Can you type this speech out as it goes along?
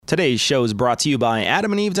Today's show is brought to you by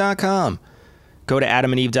adamandeve.com. Go to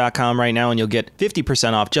adamandeve.com right now and you'll get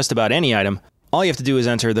 50% off just about any item. All you have to do is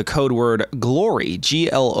enter the code word GLORY,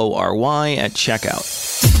 Glory, at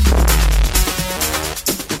checkout.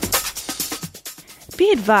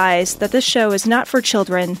 Be advised that this show is not for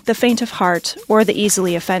children, the faint of heart, or the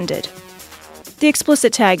easily offended. The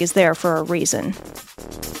explicit tag is there for a reason.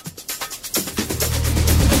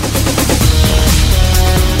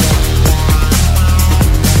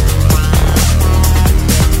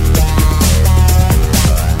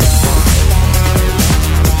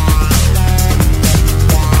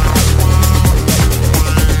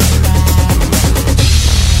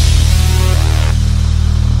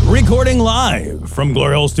 Recording live from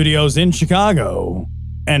Glory Hole Studios in Chicago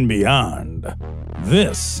and beyond.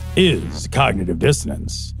 This is Cognitive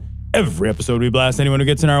Dissonance. Every episode we blast anyone who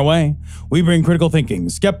gets in our way. We bring critical thinking,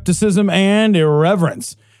 skepticism, and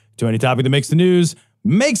irreverence to any topic that makes the news,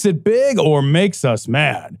 makes it big, or makes us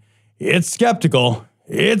mad. It's skeptical,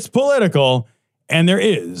 it's political, and there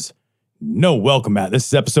is no welcome mat. This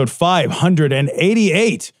is episode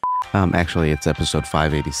 588. Actually, it's episode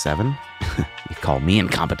 587. You call me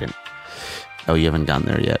incompetent. Oh, you haven't gotten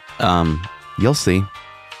there yet. You'll see.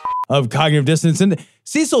 Of Cognitive Dissonance. And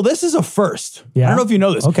Cecil, this is a first. Yeah. I don't know if you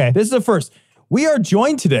know this. Okay. This is a first. We are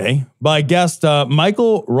joined today by guest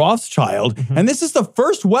Michael Rothschild, and this is the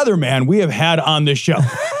first weatherman we have had on this show.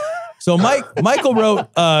 So Michael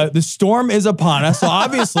wrote, the storm is upon us. So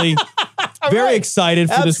obviously, very excited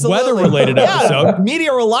for this weather-related episode.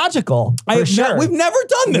 Meteorological, for sure. We've never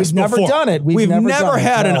done this before. We've never done it. We've never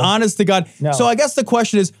had an honest-to-God. No. So I guess the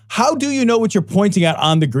question is, how do you know what you're pointing at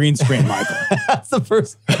on the green screen, Michael? That's the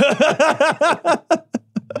first.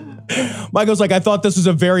 Michael's like, I thought this was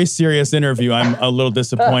a very serious interview. I'm a little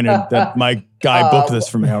disappointed that my guy booked this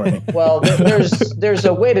for me already. Well, there's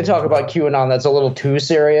a way to talk about QAnon that's a little too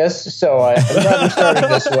serious, so I'm glad we started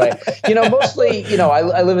this way. Mostly,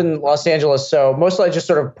 I live in Los Angeles, so mostly I just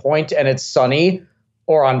sort of point and it's sunny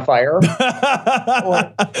or on fire.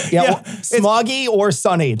 Smoggy or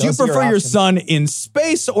sunny. Do you prefer your sun in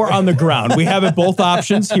space or on the ground? We have it both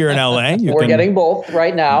options here in LA. We're getting both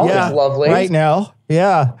right now. Yeah, it's lovely. Right now.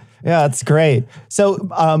 Yeah. Yeah, it's great. So,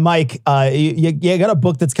 Mike, you got a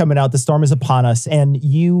book that's coming out, The Storm is Upon Us, and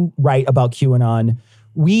you write about QAnon.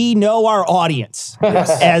 We know our audience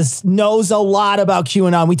as knows a lot about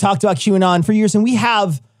QAnon. We talked about QAnon for years, and we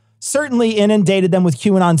have certainly inundated them with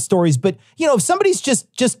QAnon stories. But, if somebody's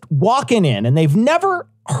just walking in and they've never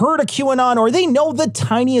heard of QAnon or they know the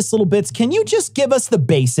tiniest little bits, can you just give us the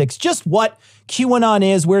basics, just what QAnon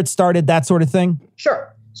is, where it started, that sort of thing?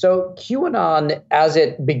 Sure. So QAnon, as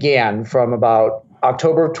it began from about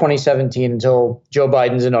October of 2017 until Joe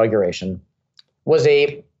Biden's inauguration, was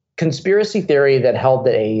a conspiracy theory that held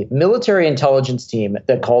that a military intelligence team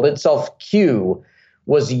that called itself Q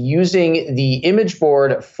was using the image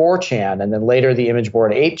board 4chan and then later the image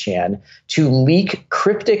board 8chan to leak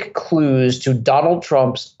cryptic clues to Donald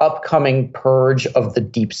Trump's upcoming purge of the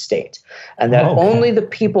deep state. And that only the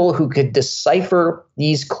people who could decipher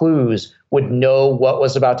these clues would know what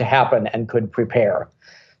was about to happen and could prepare.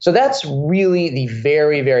 So that's really the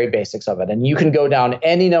very, very basics of it. And you can go down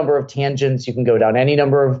any number of tangents. You can go down any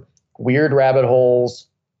number of weird rabbit holes,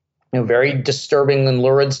 very disturbing and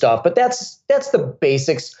lurid stuff. But that's the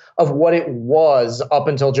basics of what it was up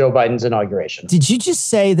until Joe Biden's inauguration. Did you just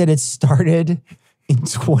say that it started in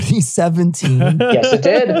 2017? Yes, it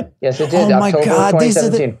did. Yes, it did. Oh my October God,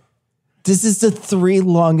 2017. This is the 3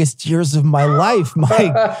 longest years of my life.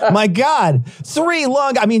 My God, 3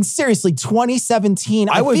 long. I mean, seriously, 2017.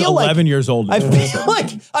 I was 11 years old. I feel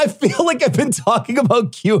like I've been talking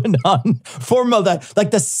about QAnon for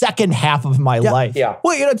the second half of my life. Yeah.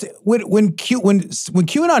 Well, when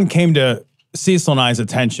QAnon came to Cecil and I's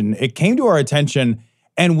attention, it came to our attention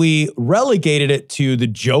and we relegated it to the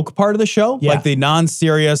joke part of the show, like the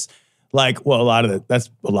non-serious. That's a lot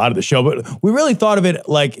of the show, but we really thought of it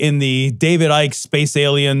like in the David Icke Space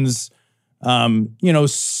Aliens,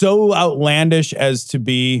 so outlandish as to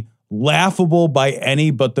be laughable by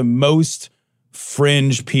any but the most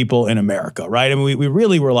fringe people in America, right? I mean, we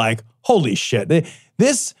really were like, holy shit,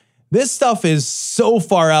 this stuff is so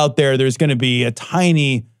far out there. There's going to be a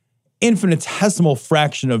tiny, infinitesimal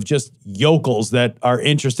fraction of just yokels that are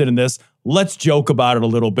interested in this. Let's joke about it a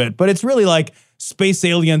little bit, but it's really like space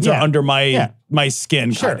aliens are under my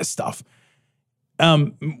skin kind of stuff.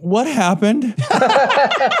 What happened?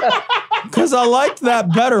 Because I liked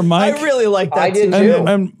that better, Mike. I really like that I did too. too.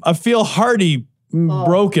 And I feel Hardy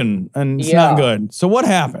broken and it's Yeah. not good. So what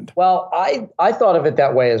happened? Well, I thought of it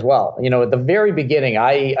that way as well. At the very beginning,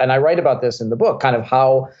 I write about this in the book, kind of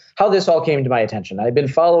how this all came to my attention. I've been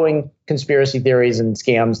following conspiracy theories and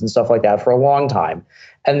scams and stuff like that for a long time.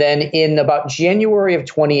 And then in about January of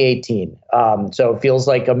 2018, so it feels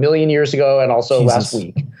like a million years ago and also last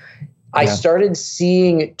week, I started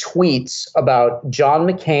seeing tweets about John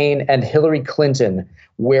McCain and Hillary Clinton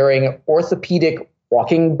wearing orthopedic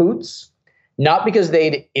walking boots. Not because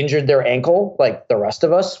they'd injured their ankle like the rest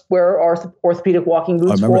of us wear orthopedic walking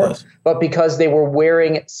boots but because they were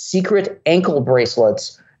wearing secret ankle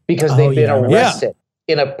bracelets because they'd been arrested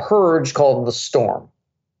in a purge called the Storm.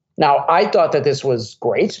 Now, I thought that this was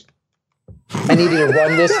great. I needed to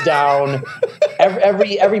run this down.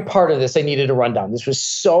 Every part of this I needed to run down. This was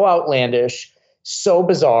so outlandish, so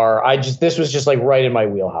bizarre. This was just like right in my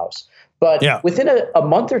wheelhouse. But within a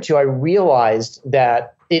month or two, I realized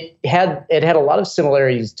that it had a lot of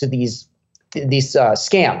similarities to these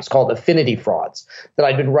scams called affinity frauds that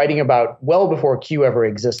I'd been writing about well before Q ever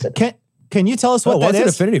existed. Can you tell us what that is? What's an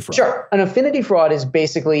affinity fraud? Sure. An affinity fraud is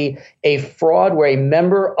basically a fraud where a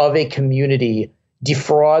member of a community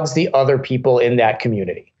defrauds the other people in that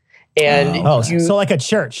community. And so like a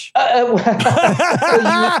church. So you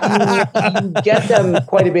get them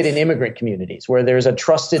quite a bit in immigrant communities where there's a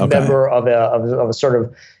trusted member of a sort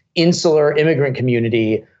of insular immigrant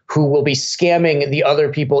community who will be scamming the other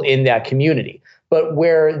people in that community. But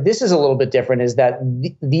where this is a little bit different is that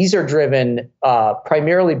these are driven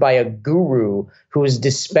primarily by a guru who is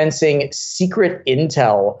dispensing secret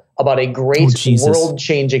intel about a great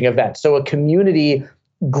world-changing event. So a community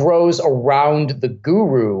grows around the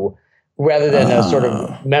guru rather than a sort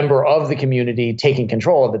of member of the community taking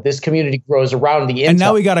control of it. This community grows around the intel. And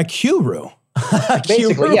now we got a Q-ru.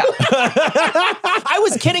 Basically, yeah. I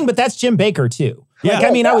was kidding, but that's Jim Baker too. Yeah.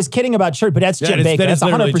 I was kidding about church, but that's Jim Baker. That's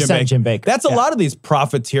 100% Jim Baker. That's a lot of these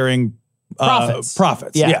profiteering prophets.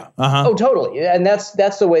 Yeah. Uh-huh. Oh, totally. And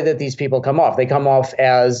that's the way that these people come off. They come off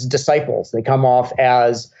as disciples. They come off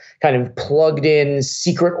as kind of plugged in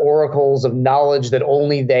secret oracles of knowledge that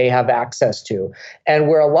only they have access to. And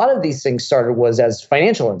where a lot of these things started was as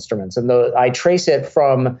financial instruments. And I trace it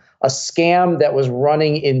from a scam that was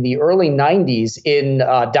running in the early 90s in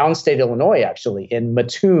downstate Illinois, actually, in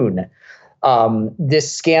Mattoon.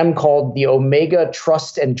 This scam called the Omega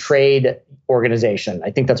Trust and Trade Organization.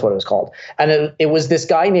 I think that's what it was called. And it was this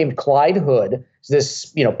guy named Clyde Hood,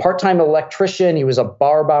 this part-time electrician. He was a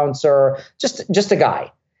bar bouncer, just a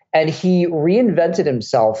guy. And he reinvented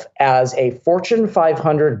himself as a Fortune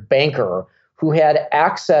 500 banker who had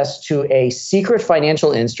access to a secret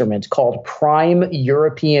financial instrument called prime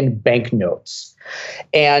European banknotes.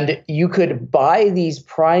 And you could buy these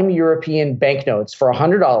prime European banknotes for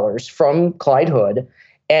 $100 from Clyde Hood,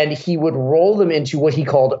 and he would roll them into what he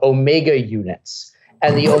called Omega units.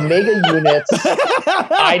 And the Omega units,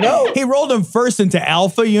 I know. He rolled them first into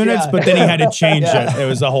alpha units, but then he had to change it. It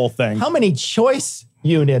was the whole thing. How many choice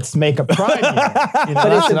units make a prime unit?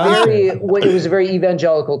 But it was a very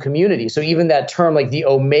evangelical community. So even that term, like the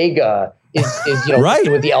Omega, is right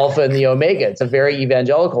with the alpha and the Omega. It's a very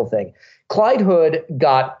evangelical thing. Clyde Hood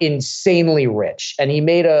got insanely rich, and he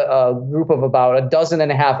made a group of about 12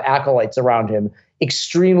 acolytes around him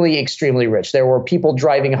extremely, extremely rich. There were people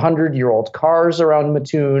driving 100-year-old cars around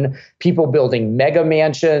Mattoon, people building mega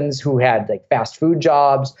mansions who had like fast food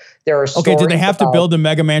jobs. There are did they have to build the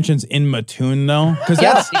mega mansions in Mattoon though? Because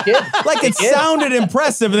it sounded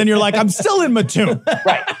impressive, and then you're like, I'm still in Mattoon.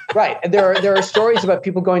 Right. And there are stories about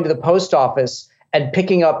people going to the post office and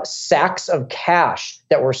picking up sacks of cash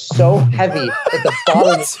that were so heavy that the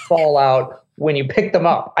bottom would fall out when you pick them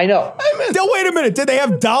up. I know. No, wait a minute. Did they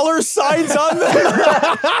have dollar signs on them?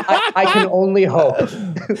 I can only hope.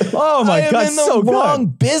 Oh my God, in the wrong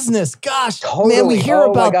business. Gosh, man, we hear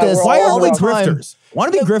about this. Why are we all the time. grifters?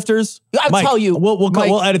 Want to be grifters? I'll tell you.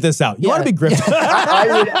 We'll edit this out. You want to be grifters?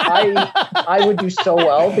 I would do so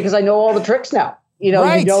well because I know all the tricks now. You know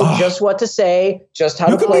just what to say, just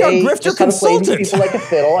how to play, just how to play these people like a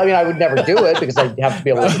fiddle. I mean, I would never do it because I'd have to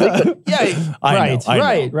be able to speak.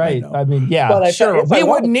 But right. I mean, yeah, but sure. We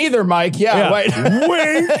wouldn't either, Mike. Yeah. Right.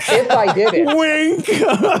 Wink. If I did it. Wink.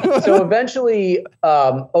 So eventually,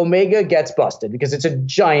 Omega gets busted because it's a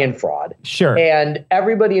giant fraud. Sure. And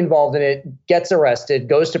everybody involved in it gets arrested,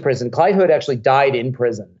 goes to prison. Clyde Hood actually died in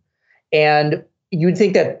prison. And you'd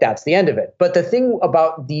think that that's the end of it. But the thing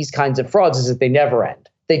about these kinds of frauds is that they never end.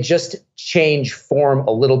 They just change form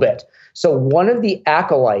a little bit. So one of the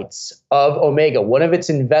acolytes of Omega, one of its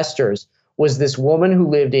investors, was this woman who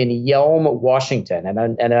lived in Yelm, Washington. And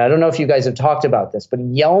I don't know if you guys have talked about this, but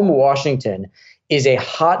Yelm, Washington is a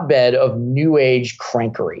hotbed of New Age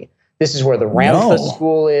crankery. This is where the Ramtha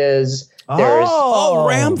School is.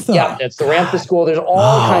 Ramtha. Yeah, it's the Ramtha School. There's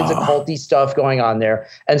all kinds of culty stuff going on there.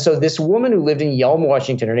 And so this woman who lived in Yelm,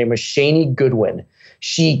 Washington, her name was Shani Goodwin.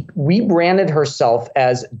 She rebranded herself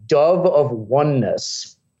as Dove of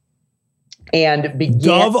Oneness. And began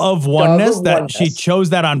Dove of Oneness. Oneness. She chose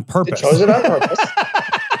that on purpose. She chose it on purpose.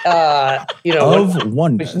 Of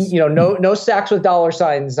Oneness. No sacks with dollar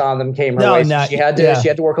signs on them came her way. So she had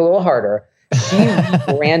to work a little harder. She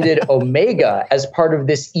branded Omega as part of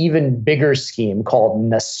this even bigger scheme called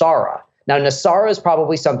NESARA. Now, NESARA is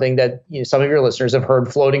probably something that some of your listeners have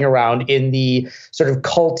heard floating around in the sort of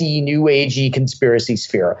culty, new agey conspiracy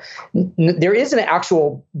sphere. There is an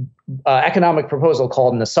actual economic proposal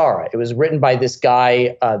called NESARA. It was written by this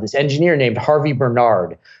guy, this engineer named Harvey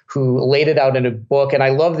Bernard, who laid it out in a book. And I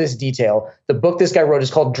love this detail. The book this guy wrote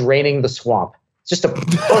is called Draining the Swamp. It's just a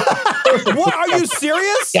What? Are you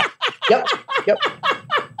serious? Yeah. Yep.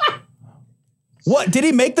 What? Did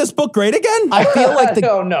he make this book great again? I feel like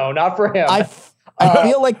no, not for him. I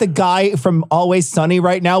feel like the guy from Always Sunny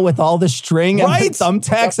right now with all the string and the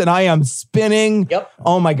thumbtacks, and I am spinning. Yep.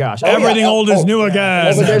 Oh my gosh. Everything old is new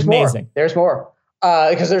again. But there's amazing. More. There's more.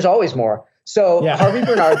 Because there's always more. So Harvey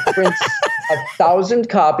Bernard prints 1,000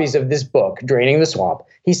 copies of this book, Draining the Swamp.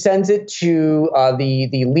 He sends it to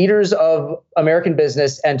the leaders of American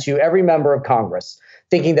business and to every member of Congress,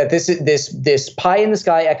 thinking that this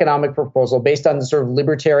pie-in-the-sky economic proposal based on the sort of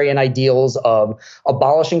libertarian ideals of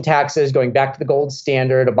abolishing taxes, going back to the gold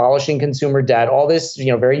standard, abolishing consumer debt, all this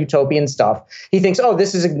very utopian stuff. He thinks,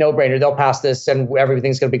 this is a no-brainer. They'll pass this and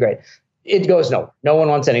everything's going to be great. It goes, no one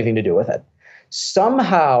wants anything to do with it.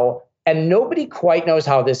 Somehow, and nobody quite knows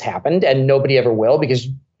how this happened, and nobody ever will because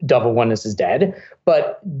Dove of Oneness is dead,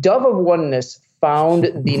 but Dove of Oneness found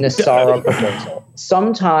the NESARA proposal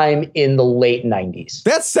sometime in the late 90s.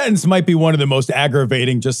 That sentence might be one of the most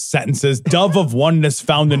aggravating just sentences. Dove of Oneness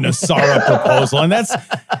found the NESARA proposal. And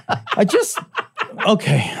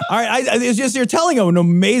okay. All right. It's just, you're telling an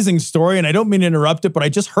amazing story, and I don't mean to interrupt it, but I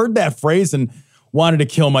just heard that phrase and wanted to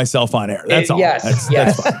kill myself on air. That's all. Yes.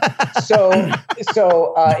 That's fine.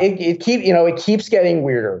 So it keeps getting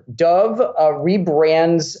weirder. Dove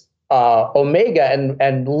rebrands Omega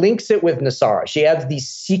and links it with NESARA. She adds these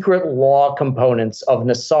secret law components of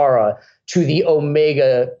NESARA to the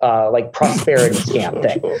Omega prosperity scam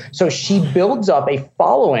thing. So she builds up a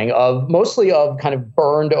following mostly of kind of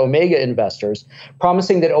burned Omega investors,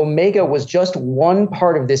 promising that Omega was just one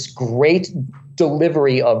part of this great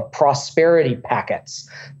delivery of prosperity packets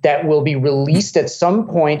that will be released at some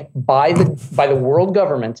point by the world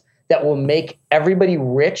government that will make everybody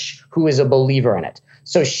rich who is a believer in it.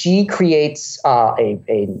 So she creates a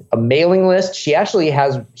mailing list. She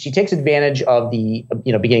takes advantage of the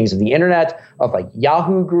beginnings of the internet, of like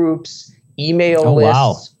Yahoo groups, email lists.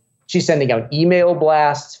 Wow. She's sending out email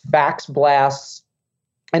blasts, fax blasts,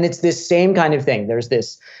 and it's this same kind of thing. There's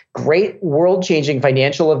this great world-changing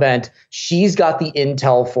financial event. She's got the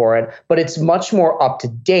intel for it, but it's much more up to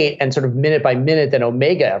date and sort of minute by minute than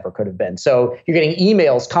Omega ever could have been. So you're getting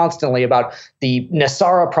emails constantly about the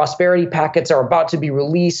NESARA prosperity packets are about to be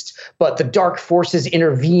released, but the dark forces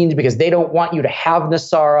intervened because they don't want you to have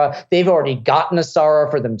NESARA. They've already got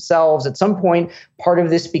NESARA for themselves. At some point, part of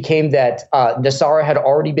this became that NESARA had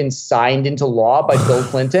already been signed into law by Bill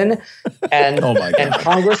Clinton, and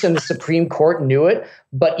Congress and the Supreme Court knew it.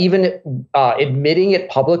 But even admitting it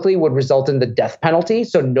publicly would result in the death penalty.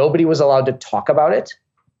 So nobody was allowed to talk about it.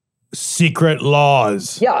 Secret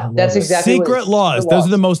laws. Yeah, that's exactly secret laws. Those are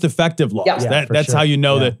the most effective laws. Yeah. That's how you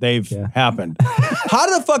know that they've happened.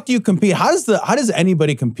 How the fuck do you compete? How does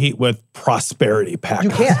anybody compete with prosperity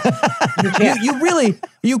packets? You can't.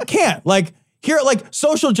 You can't. Like, here,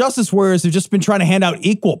 social justice warriors have just been trying to hand out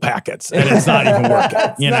equal packets, and it's not even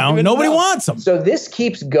working. Nobody wants them. So this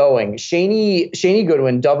keeps going. Shani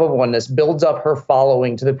Goodwin, Dove of Oneness, builds up her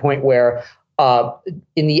following to the point where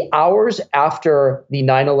in the hours after the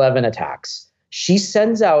 9/11 attacks, she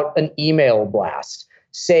sends out an email blast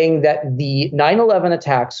saying that the 9/11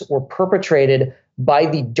 attacks were perpetrated by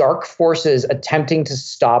the dark forces attempting to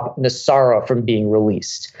stop NESARA from being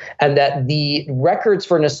released, and that the records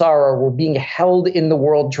for NESARA were being held in the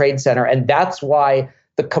World Trade Center, and that's why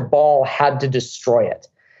the cabal had to destroy it.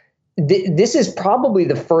 This is probably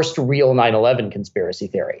the first real 9/11 conspiracy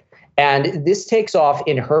theory. And this takes off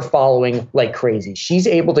in her following like crazy. She's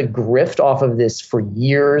able to grift off of this for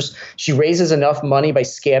years. She raises enough money by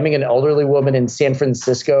scamming an elderly woman in San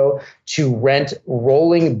Francisco to rent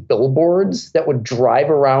rolling billboards that would drive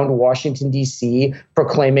around Washington, D.C.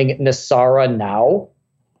 proclaiming Nasara now.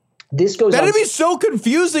 This goes That'd be so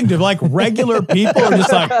confusing to like regular people are just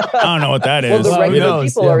like, I don't know what that is. Well, the regular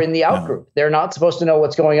people are in the out group. They're not supposed to know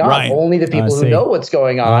what's going on. Right. Only the people who know what's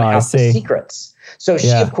going on have the secrets. So she,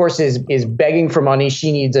 of course, is begging for money.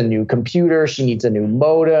 She needs a new computer. She needs a new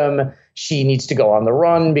modem. She needs to go on the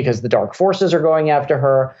run because the dark forces are going after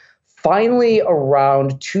her. Finally,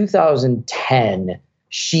 around 2010,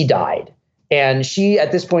 she died. And she,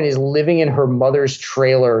 at this point, is living in her mother's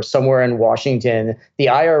trailer somewhere in Washington. The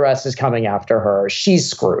IRS is coming after her. She's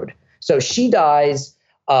screwed. So she dies.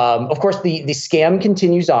 Of course, the scam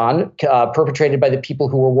continues on, perpetrated by the people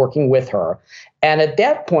who were working with her. And at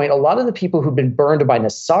that point, a lot of the people who'd been burned by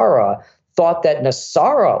Nasara thought that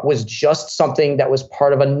Nasara was just something that was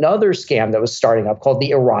part of another scam that was starting up called the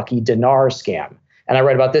Iraqi dinar scam. And I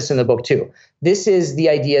write about this in the book, too. This is the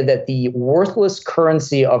idea that the worthless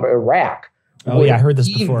currency of Iraq would I heard this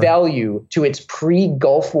before. Value to its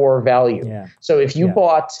pre-Gulf War value. Yeah. So if you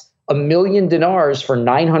bought 1 million dinars for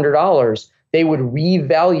 $900, they would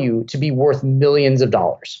revalue to be worth millions of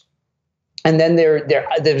dollars. And then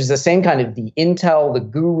there's the same kind of the intel, the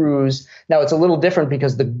gurus. Now it's a little different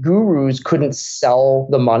because the gurus couldn't sell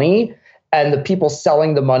the money, and the people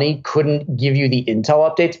selling the money couldn't give you the intel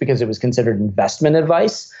updates because it was considered investment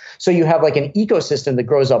advice. So you have like an ecosystem that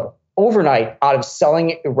grows up overnight out of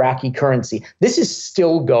selling Iraqi currency. This is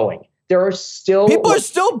still going. There are still people are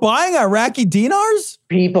still buying Iraqi dinars.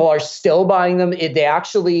 People are still buying them. They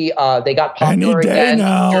actually they got popular again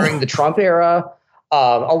during the Trump era.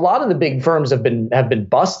 A lot of the big firms have been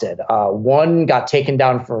busted. One got taken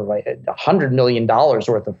down for like $100 million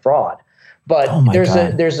worth of fraud. But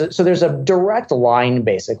there's a direct line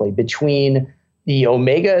basically between the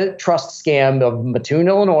Omega Trust scam of Mattoon,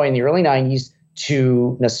 Illinois in the early 90s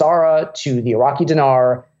to Nasara, to the Iraqi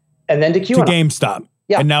dinar, and then to QAnon. To GameStop.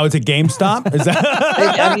 Yeah. And now it's a GameStop? Is that?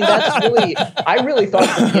 I mean, that's really, I really thought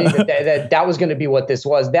at the beginning that was going to be what this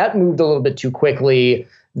was. That moved a little bit too quickly.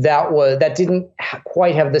 That didn't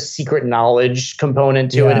quite have the secret knowledge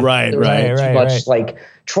component to it. Right, there was too much like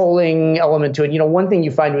trolling element to it. You know, one thing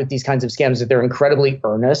you find with these kinds of scams is that they're incredibly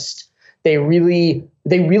earnest. They really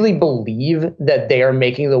believe that they are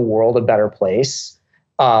making the world a better place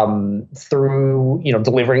through,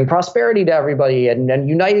 delivering prosperity to everybody and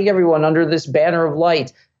uniting everyone under this banner of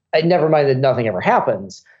light. And never mind that nothing ever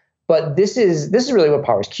happens. But this is really what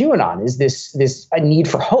powers QAnon, is this a need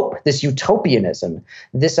for hope, this utopianism,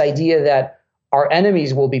 this idea that our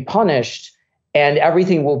enemies will be punished and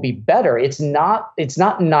everything will be better. It's not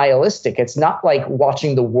nihilistic. It's not like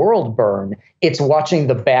watching the world burn. It's watching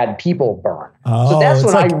the bad people burn. So that's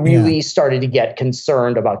when I really started to get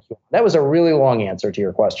concerned about QAnon. That was a really long answer to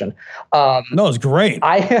your question. No, it's great.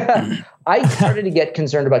 I started to get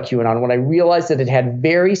concerned about QAnon when I realized that it had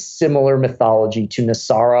very similar mythology to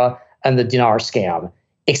Nasara and the dinar scam,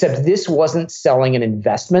 except this wasn't selling an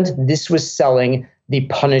investment. This was selling the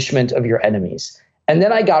punishment of your enemies. And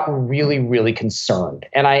then I got really, really concerned,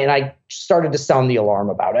 and I started to sound the alarm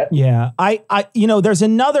about it. Yeah, I there's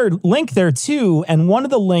another link there too, and one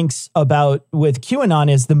of the links with QAnon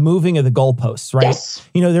is the moving of the goalposts, right? Yes.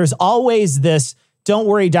 There's always this. Don't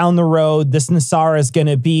worry, down the road, this Nasara is going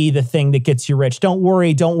to be the thing that gets you rich. Don't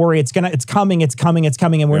worry. It's coming.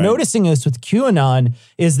 And we're noticing this with QAnon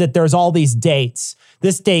is that there's all these dates.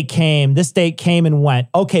 This date came and went.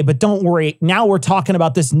 Okay, but don't worry. Now we're talking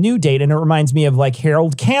about this new date. And it reminds me of like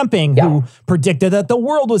Harold Camping, who predicted that the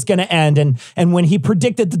world was going to end. And when he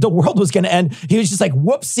predicted that the world was going to end, he was just like,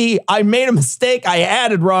 whoopsie, I made a mistake. I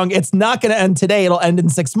added wrong. It's not going to end today. It'll end in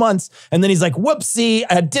 6 months. And then he's like, whoopsie,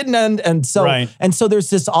 it didn't end. And so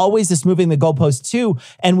there's always this moving the goalpost too.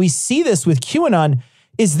 And we see this with QAnon.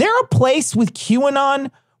 Is there a place with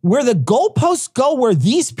QAnon where the goalposts go where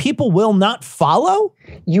these people will not follow?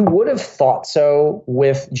 You would have thought so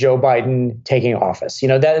with Joe Biden taking office.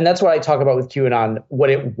 And that's what I talk about with QAnon, what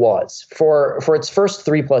it was. For its first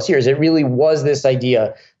 3+ years, it really was this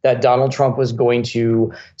idea that Donald Trump was going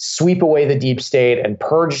to sweep away the deep state and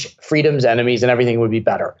purge freedom's enemies and everything would be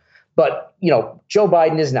better. But, Joe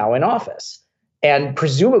Biden is now in office. And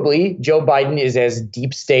presumably, Joe Biden is as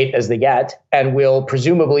deep state as they get and will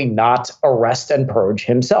presumably not arrest and purge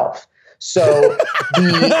himself. So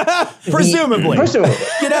presumably.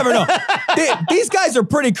 You never know. These guys are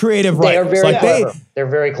pretty creative, right? They are very clever. They're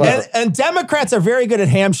very clever. And Democrats are very good at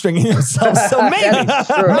hamstringing themselves. So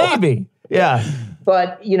maybe. Yeah.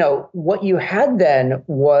 But, what you had then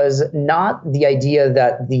was not the idea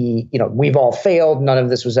that we've all failed. None of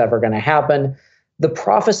this was ever going to happen. The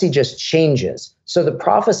prophecy just changes. So the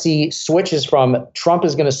prophecy switches from Trump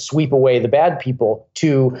is going to sweep away the bad people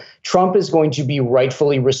to Trump is going to be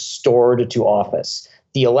rightfully restored to office.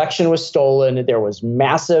 The election was stolen. There was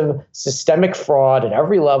massive systemic fraud at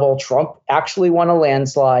every level. Trump actually won a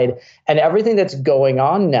landslide. And everything that's going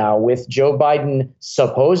on now with Joe Biden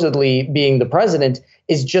supposedly being the president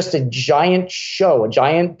is just a giant show, a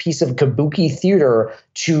giant piece of kabuki theater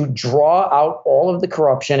to draw out all of the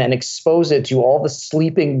corruption and expose it to all the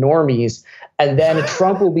sleeping normies. And then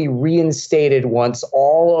Trump will be reinstated once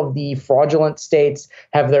all of the fraudulent states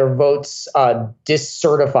have their votes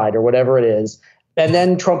discertified or whatever it is. And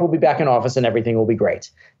then Trump will be back in office and everything will be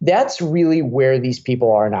great. That's really where these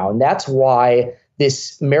people are now. And that's why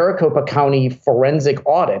this Maricopa County forensic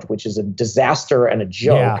audit, which is a disaster and a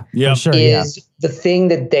joke, is the thing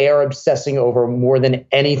that they are obsessing over more than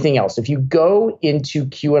anything else. If you go into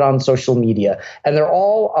QAnon social media, and they're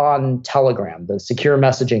all on Telegram, the secure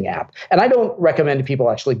messaging app, and I don't recommend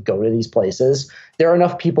people actually go to these places. There are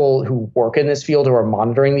enough people who work in this field who are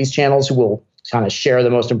monitoring these channels who will kind of share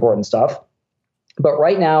the most important stuff. But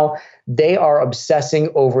right now, they are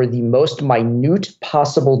obsessing over the most minute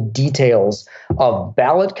possible details of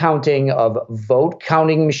ballot counting, of vote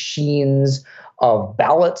counting machines, of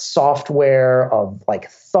ballot software, of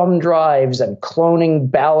like thumb drives and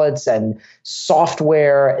cloning ballots and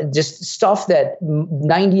software, just stuff that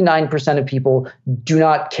 99% of people do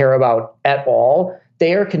not care about at all.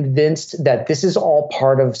 They are convinced that this is all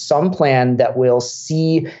part of some plan that will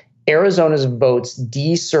see Arizona's votes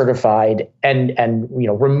decertified and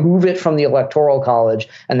remove it from the Electoral College,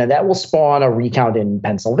 and then that will spawn a recount in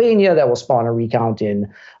Pennsylvania, that will spawn a recount in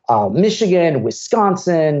Michigan,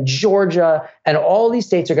 Wisconsin, Georgia, and all these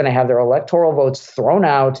states are going to have their electoral votes thrown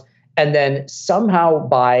out, and then somehow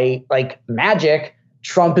by like magic,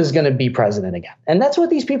 Trump is going to be president again. And that's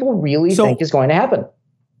what these people really think is going to happen.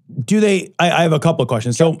 Do they? I have a couple of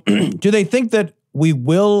questions. So do they think that we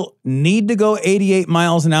will need to go 88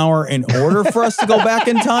 miles an hour in order for us to go back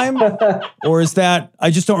in time? Or is that,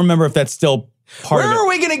 I just don't remember if that's still part of it. Where are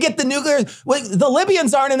we going to get the nuclear? Well, the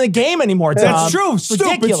Libyans aren't in the game anymore, Tom. That's true.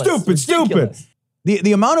 Stupid.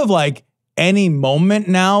 The amount of like any moment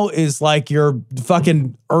now is like your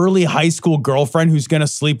fucking early high school girlfriend who's going to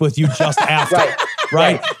sleep with you just after.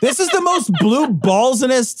 Right? This is the most blue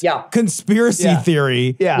ballsinest conspiracy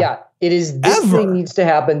theory. Yeah. It is this thing needs to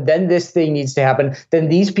happen, then this thing needs to happen, then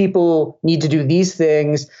these people need to do these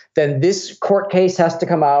things, then this court case has to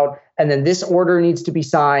come out, and then this order needs to be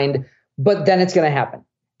signed, but then it's going to happen.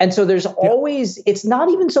 And so there's always, it's not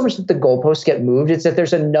even so much that the goalposts get moved, it's that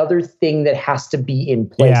there's another thing that has to be in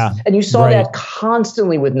place. Yeah, and you saw that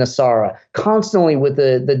constantly with Nassara, constantly with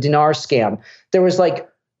the dinar scam. There was like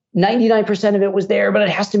 99% of it was there, but it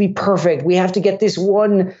has to be perfect. We have to get this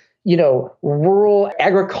one rural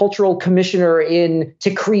agricultural commissioner in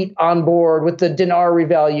Tikrit on board with the dinar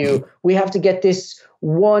revalue. We have to get this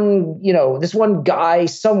one guy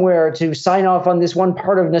somewhere to sign off on this one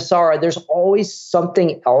part of Nassara. There's always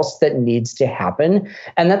something else that needs to happen.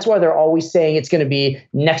 And that's why they're always saying it's going to be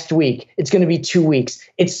next week. It's going to be 2 weeks.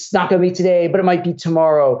 It's not going to be today, but it might be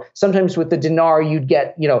tomorrow. Sometimes with the dinar, you'd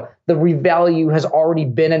get, the revalue has already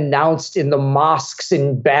been announced in the mosques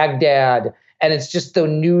in Baghdad. And it's just the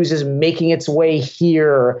news is making its way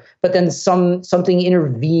here, but then something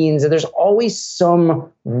intervenes, and there's always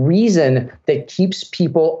some reason that keeps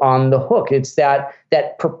people on the hook. It's that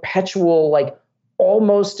perpetual, like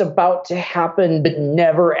almost about to happen, but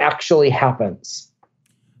never actually happens.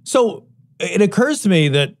 So it occurs to me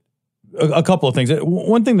that a couple of things.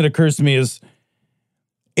 One thing that occurs to me is,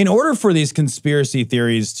 in order for these conspiracy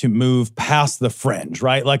theories to move past the fringe,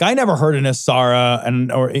 right? Like I never heard of Nassara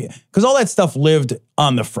because all that stuff lived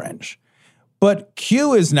on the fringe. But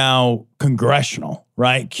Q is now congressional,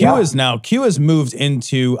 right? Q has moved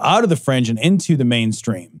out of the fringe and into the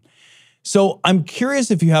mainstream. So I'm curious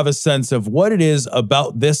if you have a sense of what it is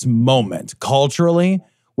about this moment culturally,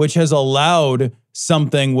 which has allowed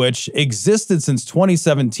something which existed since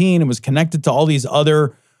 2017 and was connected to all these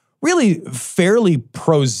other really fairly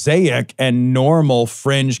prosaic and normal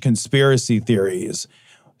fringe conspiracy theories.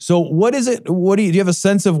 So what is it? Do you have a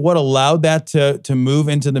sense of what allowed that to move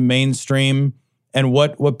into the mainstream and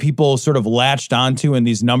what people sort of latched onto in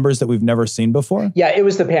these numbers that we've never seen before? Yeah, it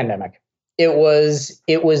was the pandemic. It was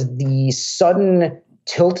the sudden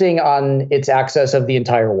tilting on its axis of the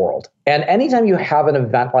entire world. And anytime you have an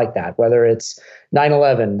event like that, whether it's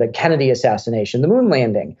 9/11, the Kennedy assassination, the moon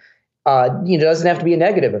landing, It doesn't have to be a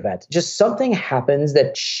negative event. Just something happens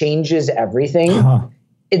that changes everything.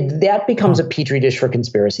 That becomes a petri dish for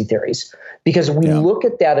conspiracy theories, because we look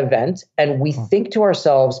at that event and we think to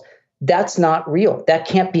ourselves, that's not real. That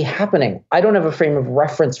can't be happening. I don't have a frame of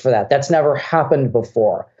reference for that. That's never happened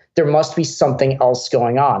before. There must be something else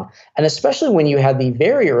going on. And especially when you had the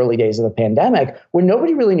very early days of the pandemic, where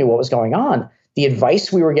nobody really knew what was going on. The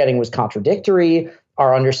advice we were getting was contradictory.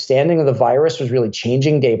 Our understanding of the virus was really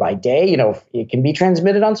changing day by day. It can be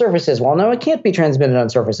transmitted on surfaces. Well, no, it can't be transmitted on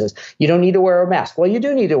surfaces. You don't need to wear a mask. Well, you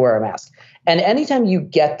do need to wear a mask. And anytime you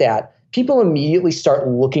get that, people immediately start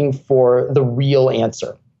looking for the real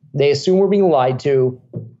answer. They assume we're being lied to.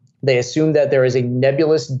 They assume that there is a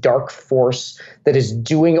nebulous dark force that is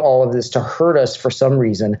doing all of this to hurt us for some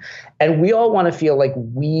reason. And we all want to feel like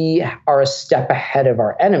we are a step ahead of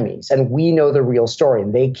our enemies and we know the real story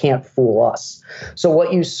and they can't fool us. So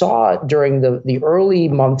what you saw during the early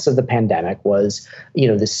months of the pandemic was,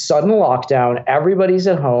 this sudden lockdown, everybody's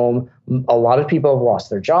at home. A lot of people have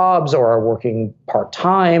lost their jobs or are working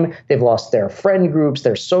part-time. They've lost their friend groups,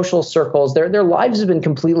 their social circles. Their lives have been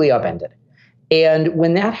completely upended. And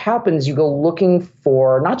when that happens, you go looking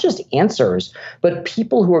for not just answers, but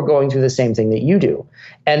people who are going through the same thing that you do.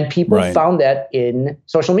 And people found that in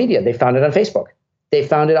social media. They found it on Facebook. They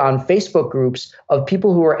found it on Facebook groups of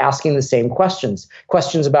people who were asking the same questions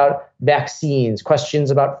about vaccines,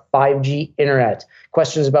 questions about 5G internet,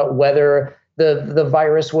 questions about whether the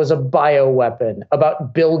virus was a bioweapon,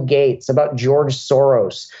 about Bill Gates, about George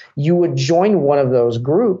Soros. You would join one of those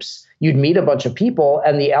groups, you'd meet a bunch of people,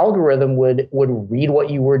 and the algorithm would read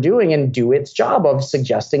what you were doing and do its job of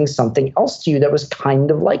suggesting something else to you that was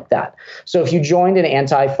kind of like that. So if you joined an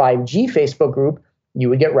anti-5G Facebook group, you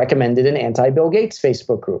would get recommended an anti-Bill Gates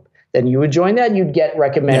Facebook group. Then you would join that, and you'd get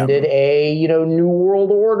recommended a New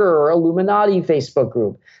World Order or Illuminati Facebook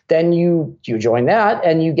group. Then you join that,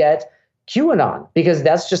 and you get QAnon, because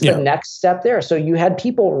that's just the next step there. So you had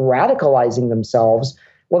people radicalizing themselves.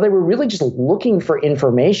 Well, they were really just looking for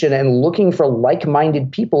information and looking for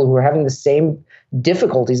like-minded people who were having the same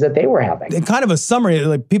difficulties that they were having. In kind of a summary,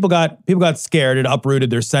 like people got scared. It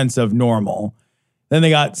uprooted their sense of normal. Then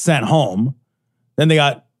they got sent home. Then they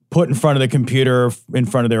got put in front of the computer, in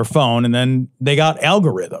front of their phone, and then they got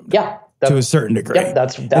algorithmed. Yeah, to a certain degree. Yeah,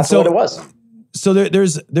 that's what it was. So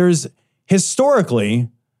there's historically,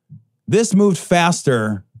 this moved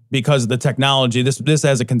faster because of the technology. This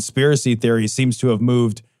as a conspiracy theory seems to have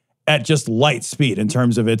moved at just light speed in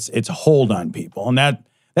terms of its hold on people. And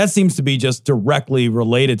that seems to be just directly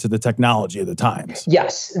related to the technology of the times.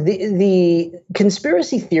 Yes. The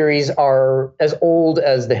conspiracy theories are as old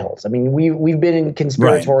as the hills. I mean, we've been in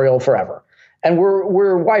conspiratorial forever. And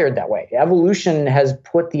we're wired that way. Evolution has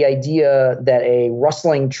put the idea that a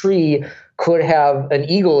rustling tree could have an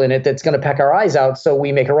eagle in it that's going to peck our eyes out, so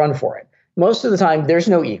we make a run for it. Most of the time, there's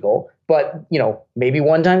no eagle, but maybe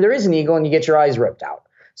one time there is an eagle and you get your eyes ripped out.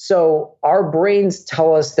 So our brains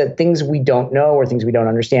tell us that things we don't know or things we don't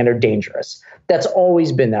understand are dangerous. That's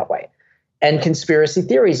always been that way. And conspiracy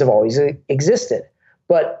theories have always existed.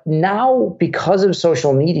 But now, because of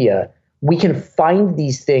social media, we can find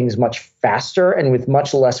these things much faster and with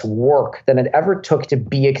much less work than it ever took to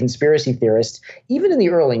be a conspiracy theorist. Even in the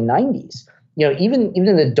early 90s, even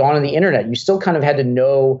in the dawn of the internet, you still kind of had to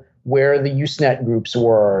know where the Usenet groups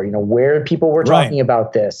were, where people were talking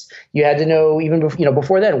about this. You had to know even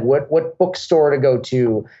before then what bookstore to go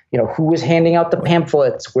to, who was handing out the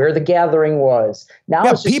pamphlets, where the gathering was. Now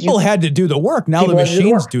it's just people had to do the work. Now the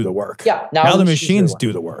machines do the work. Yeah, now the machines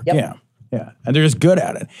do the work. Yep. Yeah, and they're just good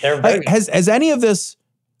at it. Has any of this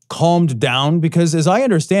calmed down? Because as I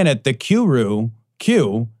understand it, the Q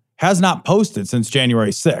has not posted since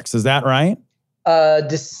January 6th. Is that right?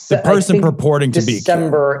 The person purporting to be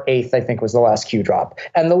December 8th, I think, was the last Q drop.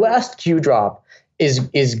 And the last Q drop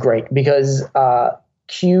is great because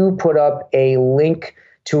Q put up a link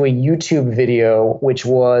to a YouTube video, which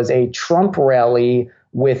was a Trump rally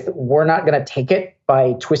with "We're Not Gonna Take It"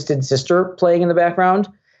 by Twisted Sister playing in the background.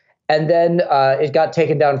 And then it got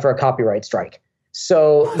taken down for a copyright strike.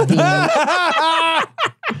 So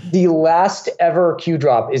the last ever Q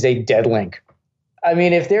drop is a dead link. I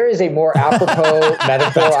mean, if there is a more apropos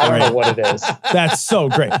metaphor, I don't know what it is. That's so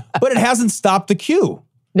great. But it hasn't stopped the Q.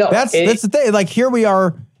 No. That's the thing. Like, here we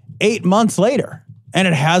are 8 months later, and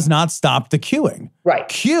it has not stopped the queuing. Right.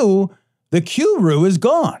 The Q-roo is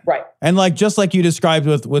gone. Right. And just like you described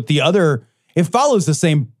with the other, it follows the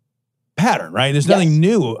same pattern, right? There's nothing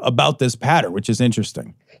new about this pattern, which is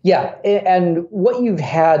interesting. Yeah. And what you've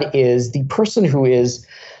had is the person who is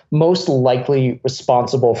most likely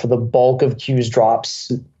responsible for the bulk of Q's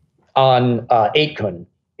drops on 8kun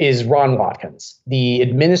is Ron Watkins, the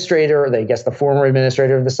administrator, I guess the former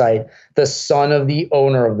administrator of the site, the son of the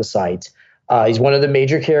owner of the site. He's one of the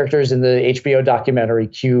major characters in the HBO documentary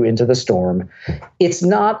Q Into the Storm. It's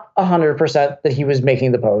not 100% that he was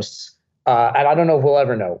making the posts. And I don't know if we'll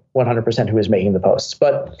ever know 100% who is making the posts,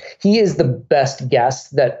 but he is the best guess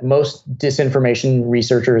that most disinformation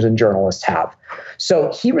researchers and journalists have.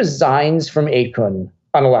 So he resigns from 8kun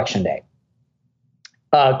on election day.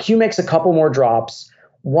 Q makes a couple more drops.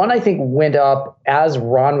 One, I think, went up as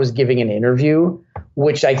Ron was giving an interview,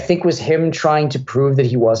 which I think was him trying to prove that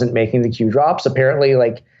he wasn't making the Q drops. Apparently,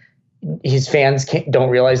 like, his fans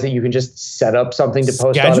don't realize that you can just set up something to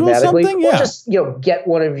post automatically, or just get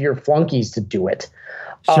one of your flunkies to do it.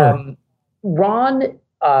 Sure. Ron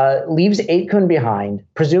leaves 8kun behind,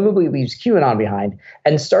 presumably leaves QAnon behind,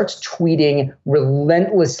 and starts tweeting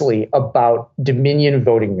relentlessly about Dominion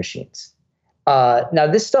voting machines. Now,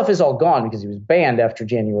 this stuff is all gone because he was banned after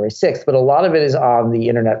January 6th, but a lot of it is on the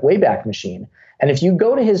Internet Wayback Machine. And if you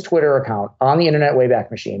go to his Twitter account on the Internet Wayback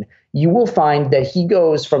Machine, you will find that he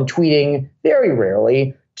goes from tweeting very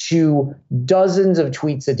rarely to dozens of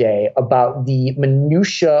tweets a day about the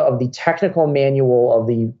minutia of the technical manual of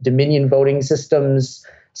the Dominion voting systems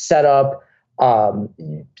setup,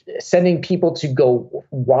 sending people to go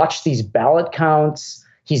watch these ballot counts.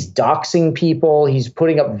 He's doxing people. He's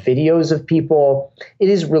putting up videos of people. It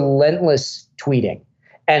is relentless tweeting.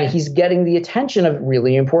 And he's getting the attention of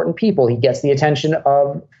really important people. He gets the attention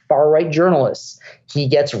of far-right journalists. He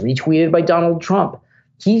gets retweeted by Donald Trump.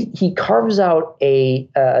 He carves out a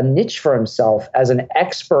niche for himself as an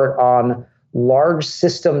expert on large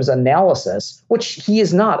systems analysis, which he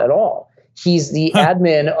is not at all. He's the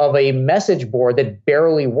admin of a message board that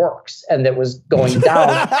barely works and that was going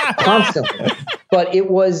down constantly. But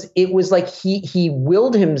it was like he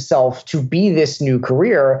willed himself to be this new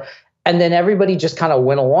career, and then everybody just kind of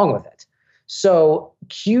went along with it. So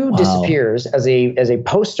Q disappears as a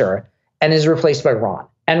poster and is replaced by Ron.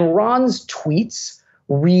 And Ron's tweets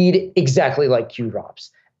read exactly like Q drops.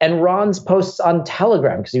 And Ron's posts on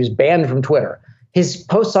Telegram, because he was banned from Twitter, his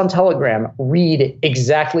posts on Telegram read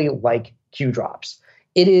exactly like Q drops.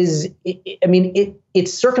 It's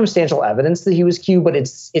circumstantial evidence that he was Q, but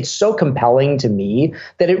it's so compelling to me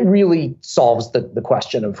that it really solves the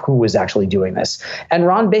question of who was actually doing this. And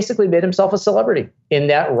Ron basically made himself a celebrity in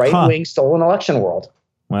that right-wing stolen election world.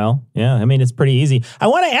 Well, yeah, I mean, it's pretty easy. I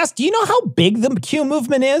want to ask, do you know how big the Q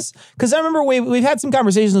movement is? Because I remember we've had some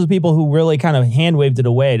conversations with people who really kind of hand-waved it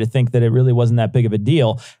away to think that it really wasn't that big of a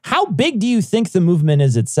deal. How big do you think the movement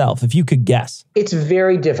is itself, if you could guess? It's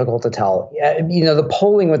very difficult to tell. The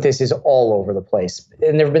polling with this is all over the place.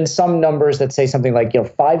 And there have been some numbers that say something like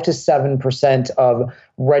 5 to 7% of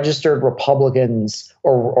registered Republicans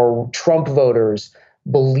or Trump voters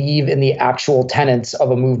believe in the actual tenets of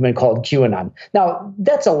a movement called QAnon. Now,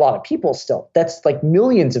 that's a lot of people still. That's like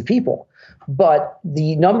millions of people. But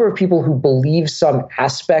the number of people who believe some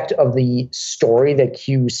aspect of the story that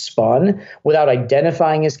Q spun without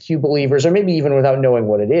identifying as Q believers, or maybe even without knowing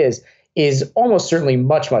what it is almost certainly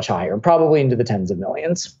much, much higher, probably into the tens of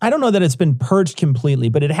millions. I don't know that it's been purged completely,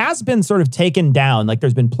 but it has been sort of taken down. Like,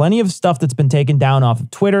 there's been plenty of stuff that's been taken down off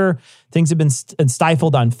of Twitter. Things have been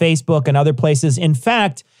stifled on Facebook and other places. In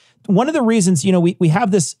fact, one of the reasons, we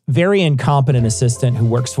have this very incompetent assistant who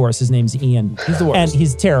works for us. His name's Ian. He's the worst. And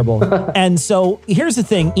he's terrible. And so here's the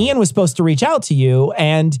thing. Ian was supposed to reach out to you,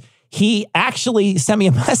 and he actually sent me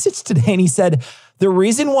a message today, and he said, the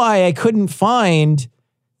reason why I couldn't find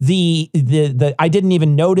I didn't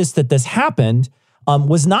even notice that this happened,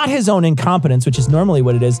 was not his own incompetence, which is normally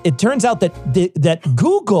what it is. It turns out that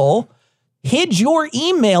Google hid your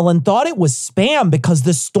email and thought it was spam because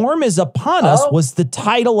 "The Storm is Upon Us" was the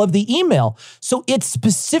title of the email. So it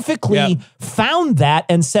specifically found that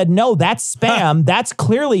and said, no, that's spam. That's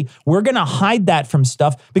clearly, we're going to hide that from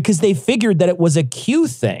stuff, because they figured that it was a Q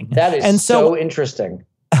thing. That is so interesting.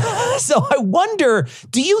 So I wonder,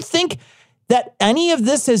 do you think that any of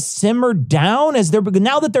this has simmered down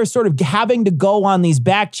now that they're sort of having to go on these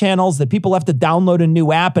back channels, that people have to download a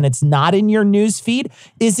new app and it's not in your news feed?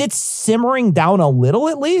 Is it simmering down a little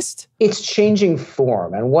at least? It's changing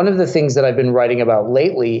form. And one of the things that I've been writing about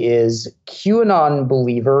lately is QAnon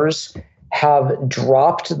believers have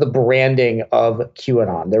dropped the branding of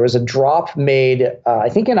QAnon. There was a drop made, I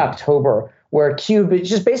think in October, where Q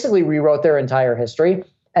just basically rewrote their entire history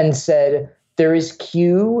and said, there is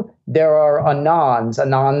Q, there are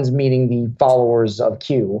Anons meaning the followers of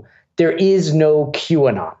Q. There is no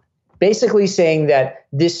QAnon. Basically saying that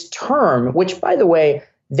this term, which, by the way,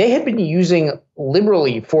 they had been using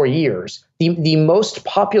liberally for years. The most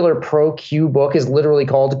popular pro-Q book is literally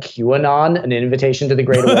called QAnon, An Invitation to the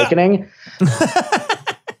Great Awakening.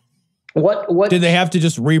 What did they have to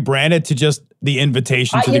just rebrand it to just the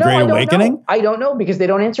Invitation to the Great Awakening? I don't know, because they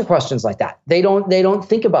don't answer questions like that. They don't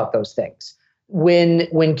think about those things.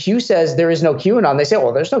 When Q says there is no QAnon, they say,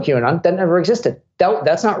 well, there's no QAnon. That never existed.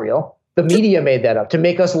 That's not real. The media made that up to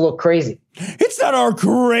make us look crazy. It's not our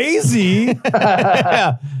crazy.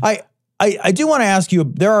 Yeah. I do want to ask you,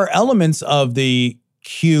 there are elements of the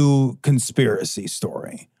Q conspiracy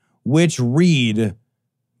story which read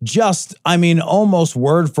almost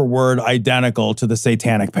word for word identical to the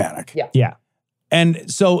Satanic Panic. Yeah.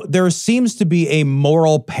 And so there seems to be a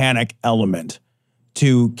moral panic element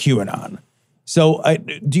to QAnon. So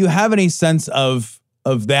do you have any sense of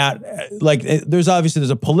that? Like, there's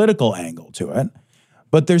a political angle to it,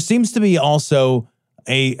 but there seems to be also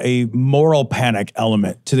a moral panic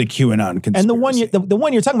element to the QAnon conspiracy. And the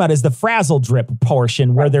one you're talking about is the frazzle drip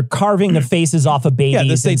portion, where they're carving the faces off of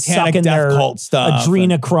babies, the and satanic sucking their cult stuff,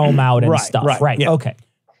 adrenochrome out and stuff. Right. Yeah. Okay.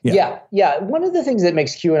 Yeah. One of the things that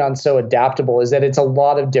makes QAnon so adaptable is that it's a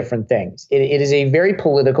lot of different things. It is a very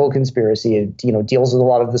political conspiracy. It deals with a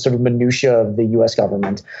lot of the sort of minutia of the U.S.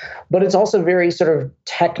 government, but it's also very sort of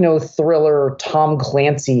techno thriller, Tom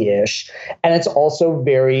Clancy-ish, and it's also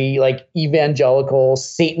very like evangelical,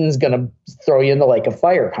 Satan's gonna throw you in the lake of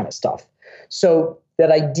fire kind of stuff. So that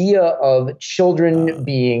idea of children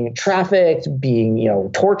being trafficked, being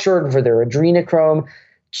tortured for their adrenochrome.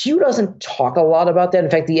 Q doesn't talk a lot about that. In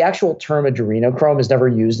fact, the actual term adrenochrome is never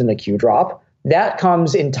used in a Q drop. That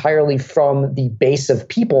comes entirely from the base of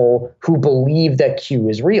people who believe that Q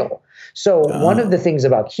is real. So one of the things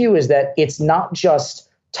about Q is that it's not just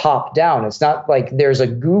top down. It's not like there's a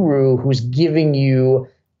guru who's giving you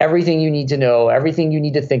everything you need to know, everything you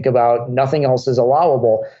need to think about. Nothing else is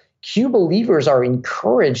allowable. Q believers are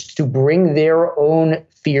encouraged to bring their own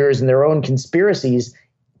fears and their own conspiracies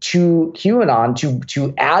to QAnon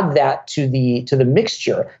to add that to the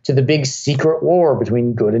mixture, to the big secret war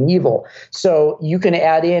between good and evil. So you can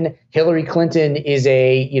add in Hillary Clinton is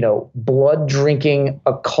a blood drinking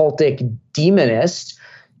occultic demonist,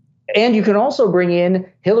 and you can also bring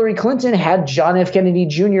in Hillary Clinton had John F. Kennedy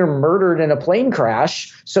Jr. murdered in a plane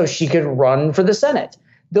crash so she could run for the Senate.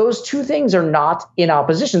 Those two things are not in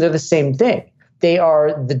opposition; they're the same thing. They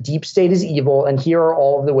are the deep state is evil, and here are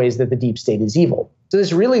all of the ways that the deep state is evil. So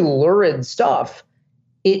this really lurid stuff,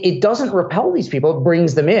 it doesn't repel these people, it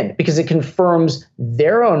brings them in because it confirms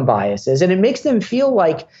their own biases, and it makes them feel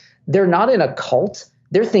like they're not in a cult.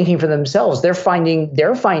 They're thinking for themselves. They're finding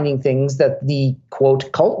things that the quote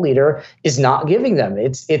cult leader is not giving them.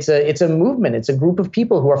 It's a movement. It's a group of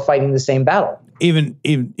people who are fighting the same battle. Even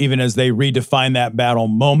as they redefine that battle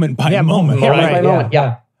moment by moment.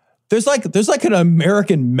 Yeah. There's like an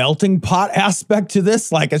American melting pot aspect to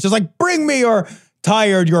this. Like, it's just like, bring me your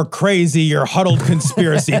tired, you're crazy, your huddled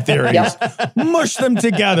conspiracy theories. Mush them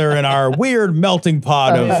together in our weird melting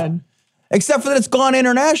pot of... Except for that it's gone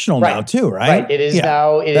international now too, right? Right. It is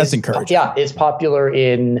now. That's encouraging. Yeah, it's popular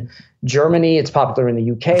in Germany. It's popular in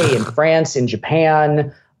the UK, in France, in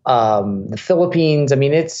Japan, the Philippines. I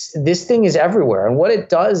mean, this thing is everywhere. And what it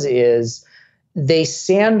does is they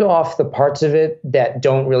sand off the parts of it that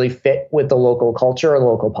don't really fit with the local culture or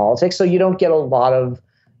local politics. So you don't get a lot of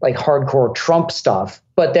like hardcore Trump stuff,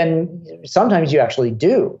 but then sometimes you actually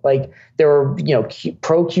do. Like there were,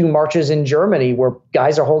 pro-Q marches in Germany where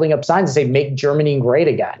guys are holding up signs that say, make Germany great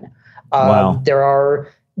again. There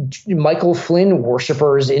are Michael Flynn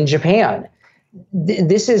worshipers in Japan.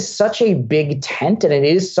 This is such a big tent, and it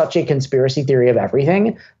is such a conspiracy theory of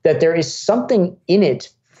everything, that there is something in it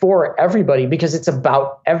for everybody because it's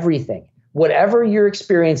about everything. Whatever your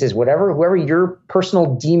experience is, whoever your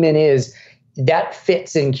personal demon is, that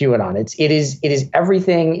fits in QAnon. It is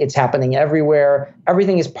everything. It's happening everywhere.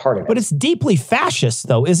 Everything is part of it. But it's deeply fascist,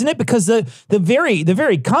 though, isn't it? Because the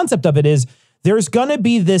very concept of it is there's going to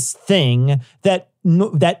be this thing that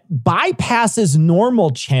bypasses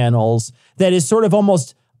normal channels, that is sort of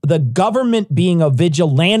almost the government being a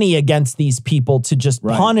vigilante against these people to just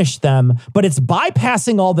punish them, but it's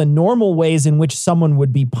bypassing all the normal ways in which someone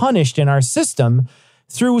would be punished in our system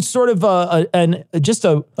through sort of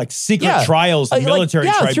like secret trials and military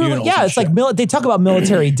tribunals. It's like they talk about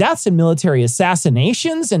military deaths and military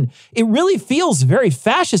assassinations, and it really feels very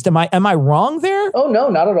fascist. Am I wrong there? Oh no,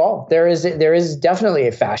 not at all. There is definitely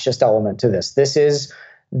a fascist element to this. This is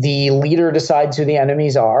the leader decides who the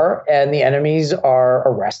enemies are, and the enemies are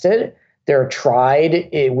arrested. They're tried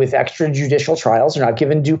with extrajudicial trials. They're not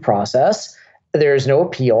given due process. there's no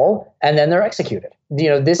appeal, and then they're executed.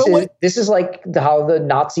 This is like how the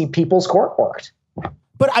Nazi People's Court worked.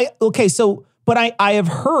 But I have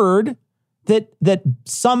heard that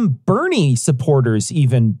some Bernie supporters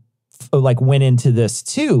even went into this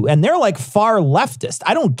too, and they're like far leftist.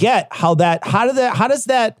 I don't get how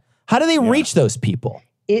do they reach those people?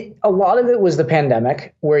 A lot of it was the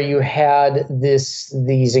pandemic, where you had these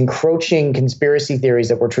encroaching conspiracy theories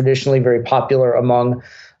that were traditionally very popular among,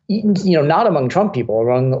 not among Trump people,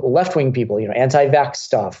 among left-wing people, anti-vax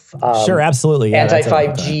stuff. Sure, absolutely. Yeah,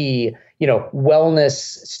 anti-5G, wellness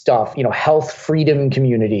stuff, health freedom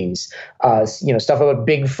communities, stuff about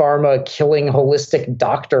big pharma killing holistic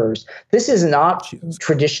doctors. This is not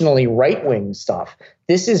traditionally right-wing stuff.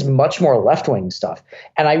 This is much more left-wing stuff.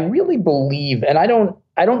 And I really believe, and I don't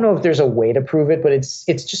know if there's a way to prove it, but it's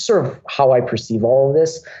just sort of how I perceive all of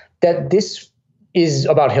this, that this is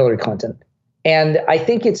about Hillary Clinton. And I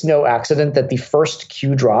think it's no accident that the first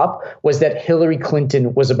Q drop was that Hillary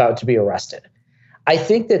Clinton was about to be arrested. I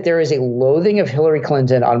think that there is a loathing of Hillary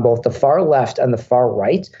Clinton on both the far left and the far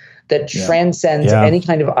right that transcends any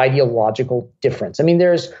kind of ideological difference. I mean,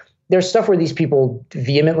 there's stuff where these people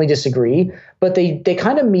vehemently disagree, but they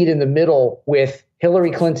kind of meet in the middle with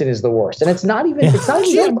Hillary Clinton is the worst. And it's not even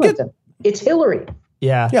Hillary Clinton. It's Hillary.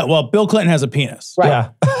 Yeah. Yeah. Well, Bill Clinton has a penis. Right.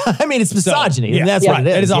 Yeah. I mean, it's misogyny. So, that's what it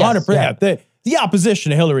is. It is 100%. The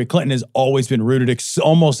opposition to Hillary Clinton has always been rooted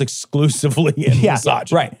almost exclusively in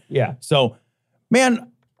misogyny. Right. Yeah. So,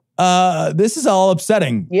 man, this is all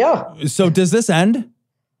upsetting. Yeah. So does this end?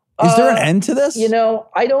 Is there an end to this?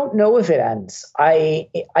 I don't know if it ends. I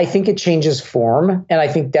think it changes form, and I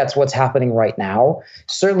think that's what's happening right now.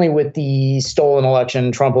 Certainly with the stolen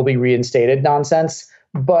election, Trump will be reinstated nonsense.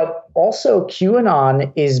 But also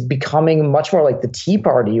QAnon is becoming much more like the Tea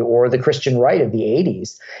Party or the Christian right of the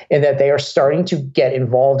 80s, in that they are starting to get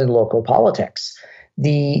involved in local politics.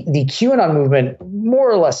 The QAnon movement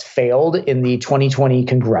more or less failed in the 2020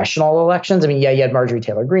 congressional elections. I mean, you had Marjorie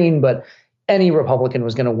Taylor Greene, but any Republican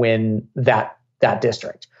was going to win that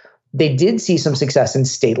district. They did see some success in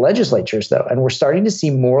state legislatures, though, and we're starting to see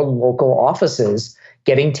more local offices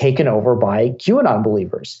getting taken over by QAnon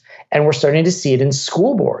believers. And we're starting to see it in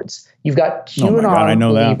school boards. You've got QAnon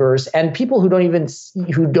believers and people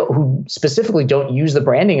who specifically don't use the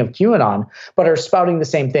branding of QAnon, but are spouting the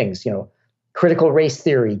same things, critical race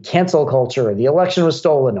theory, cancel culture, the election was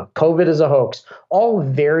stolen, COVID is a hoax, all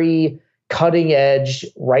very cutting edge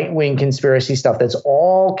right-wing conspiracy stuff that's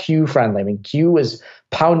all Q friendly. I mean, Q was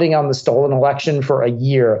pounding on the stolen election for a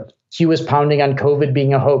year. Q was pounding on COVID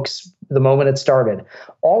being a hoax the moment it started.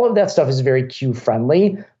 All of that stuff is very Q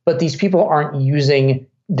friendly, but these people aren't using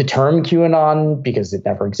the term QAnon because it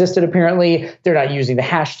never existed, apparently. They're not using the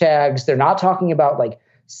hashtags. They're not talking about like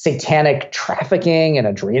satanic trafficking and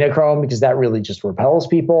adrenochrome because that really just repels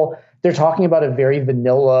people. They're talking about a very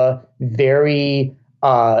vanilla, very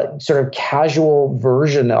sort of casual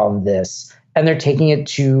version of this. And they're taking it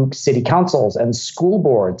to city councils and school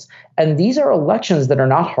boards. And these are elections that are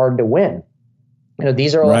not hard to win.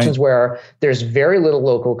 These are elections where there's very little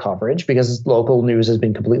local coverage because local news has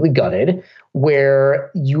been completely gutted,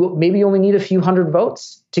 where you maybe only need a few hundred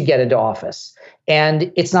votes to get into office.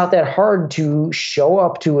 And it's not that hard to show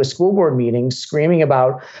up to a school board meeting screaming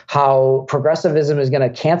about how progressivism is going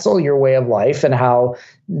to cancel your way of life and how,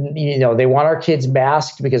 they want our kids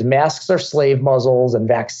masked because masks are slave muzzles and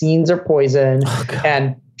vaccines are poison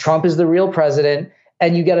and Trump is the real president.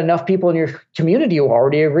 And you get enough people in your community who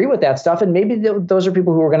already agree with that stuff. And maybe those are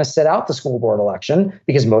people who are going to sit out the school board election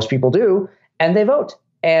because most people do, and they vote.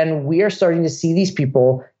 And we are starting to see these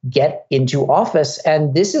people get into office.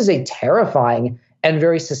 And this is a terrifying and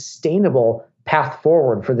very sustainable path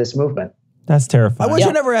forward for this movement. That's terrifying. I wish I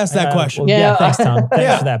never asked that question. Well, thanks, Tom.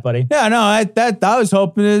 Thanks for that, buddy. Yeah, no, I was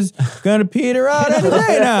hoping is going to peter out any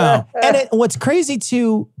day now. And what's crazy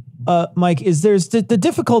too, Mike, is there's the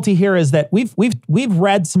difficulty here is that we've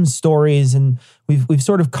read some stories and we've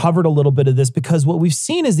sort of covered a little bit of this because what we've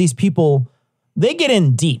seen is these people, they get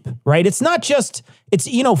in deep, right? It's not just,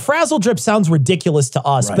 frazzle drip sounds ridiculous to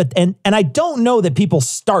us, but and I don't know that people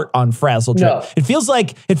start on frazzle drip. No. It feels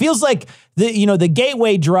like the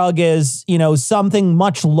gateway drug is, something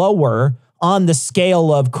much lower on the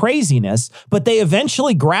scale of craziness, but they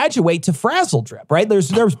eventually graduate to frazzle drip, right?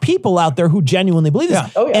 There's people out there who genuinely believe this. Yeah.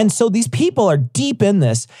 Oh, yeah. And so these people are deep in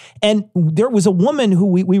this. And there was a woman who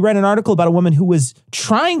we read an article about a woman who was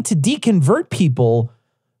trying to deconvert people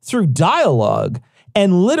through dialogue.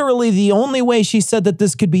 And literally the only way she said that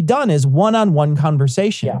this could be done is one-on-one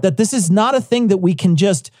conversation. Yeah. That this is not a thing that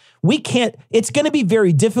it's going to be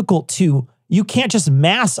very difficult you can't just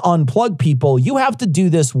mass unplug people. You have to do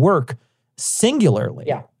this work singularly.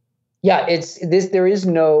 Yeah. It's this. There is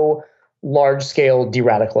no large scale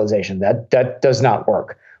de-radicalization. That does not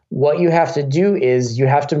work. What you have to do is you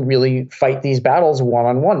have to really fight these battles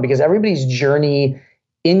one-on-one, because everybody's journey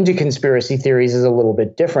into conspiracy theories is a little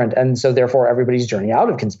bit different. And so therefore everybody's journey out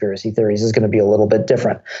of conspiracy theories is going to be a little bit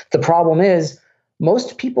different. The problem is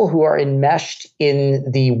most people who are enmeshed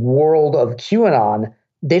in the world of QAnon,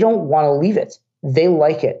 they don't want to leave it. They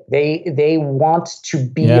like it. They want to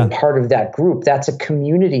be a part of that group. That's a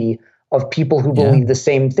community of people who believe the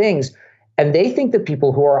same things. And they think the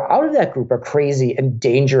people who are out of that group are crazy and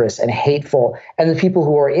dangerous and hateful. And the people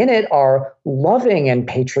who are in it are loving and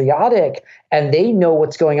patriotic, and they know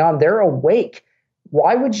what's going on. They're awake.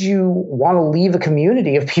 Why would you want to leave a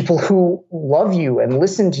community of people who love you and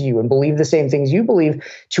listen to you and believe the same things you believe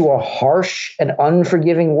to a harsh and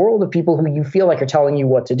unforgiving world of people who you feel like are telling you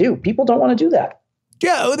what to do? People don't want to do that.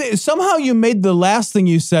 Yeah, somehow you made the last thing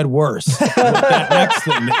you said worse. With that next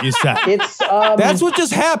thing that you said. That's what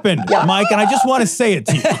just happened, Mike, and I just want to say it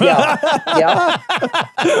to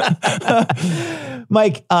you.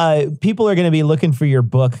 Mike, people are going to be looking for your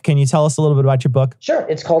book. Can you tell us a little bit about your book? Sure.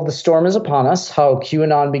 It's called The Storm is Upon Us, How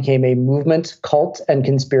QAnon Became a Movement, Cult, and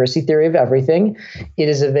Conspiracy Theory of Everything. It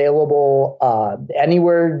is available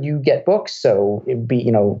anywhere you get books. So be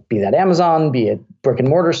that Amazon, be it brick and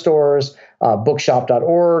mortar stores,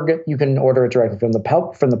 bookshop.org. You can order it directly from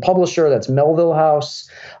the publisher. That's Melville House.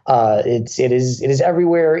 It is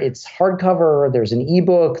everywhere. It's hardcover. There's an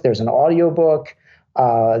ebook. There's an audiobook.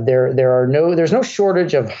 There's no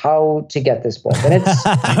shortage of how to get this book, and it's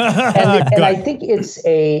and I think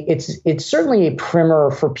it's certainly a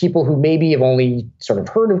primer for people who maybe have only sort of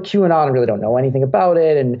heard of QAnon and really don't know anything about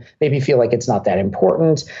it, and maybe feel like it's not that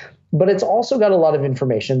important. But it's also got a lot of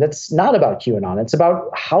information that's not about QAnon. It's about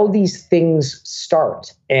how these things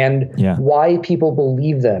start and why people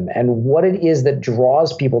believe them and what it is that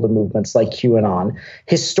draws people to movements like QAnon,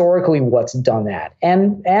 historically what's done that,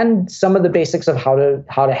 and some of the basics of how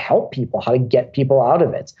to help people, how to get people out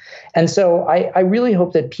of it. And so I really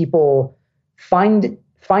hope that people find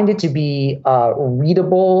it to be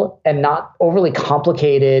readable and not overly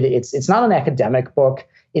complicated. It's not an academic book.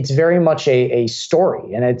 It's very much a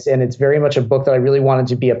story, and it's very much a book that I really wanted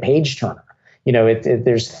to be a page turner.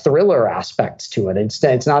 There's thriller aspects to it.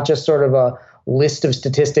 It's not just sort of a list of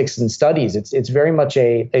statistics and studies. It's very much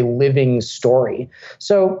a living story.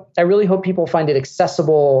 So I really hope people find it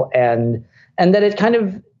accessible and that it kind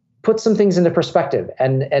of puts some things into perspective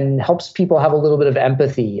and helps people have a little bit of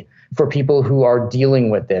empathy for people who are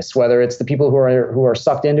dealing with this, whether it's the people who are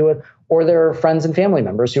sucked into it or their friends and family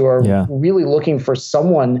members who are really looking for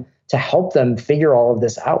someone to help them figure all of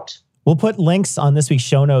this out. We'll put links on this week's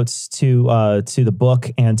show notes to the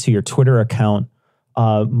book and to your Twitter account.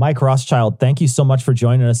 Mike Rothschild, thank you so much for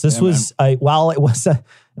joining us. This was while it was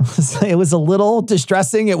a little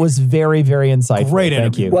distressing, it was very, very insightful. Great Thank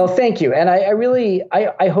interview. you. Well, thank you. And I really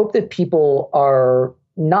hope that people are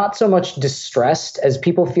not so much distressed as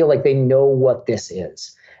people feel like they know what this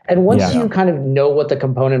is. And once you kind of know what the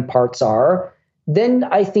component parts are, then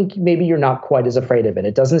I think maybe you're not quite as afraid of it.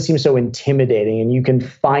 It doesn't seem so intimidating, and you can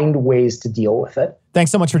find ways to deal with it.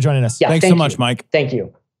 Thanks so much for joining us. Yeah, Thanks so much, Mike. Thank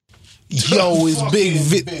you. Yo, it's Big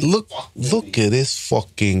Vit. Look at this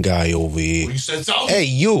fucking guy over here. Hey,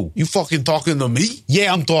 you fucking talking to me?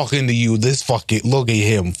 Yeah, I'm talking to you. This fucking, look at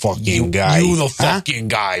him, fucking guy. You the fucking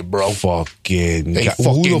guy, bro. Fucking hey, guy.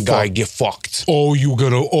 Fucking guy, get fucked. Oh,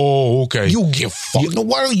 okay. You get fucked. No,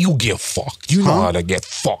 why don't you get fucked? You know how to get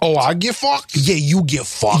fucked. Oh, I get fucked? Yeah, you get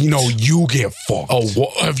fucked. No, you get fucked. Oh,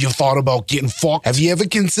 what? Have you thought about getting fucked? Have you ever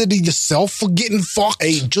considered yourself for getting fucked?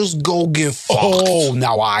 Hey, just go get fucked. Oh,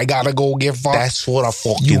 now I gotta go get fucked? That's what I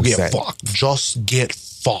fucking You get said. fucked. Just get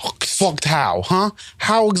fucked. Fucked how, huh?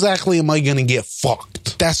 How exactly am I gonna get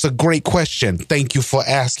fucked? That's a great question. Thank you for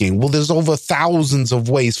asking. Well, there's over thousands of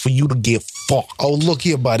ways for you to get fucked. Oh, look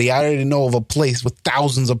here, buddy. I already know of a place with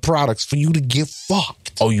thousands of products for you to get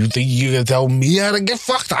fucked. Oh, you think you can tell me how to get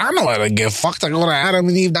fucked? I know how to get fucked. I go to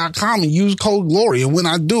adamandeve.com and use code GLORY. And when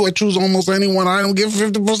I do, I choose almost any one item, get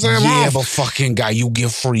 50% off. Yeah, but fucking guy, you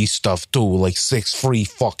get free stuff too. Like 6 free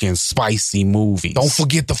fucking spicy movies. Don't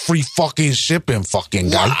forget the free fucking shipping, fucking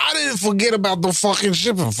guy. Well, I didn't forget about the fucking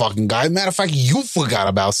shipping, fucking guy. Matter of fact, you forgot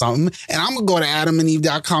about something. And I'm going to go to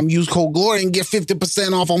adamandeve.com, use code GLORY, and get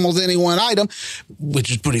 50% off almost any one item,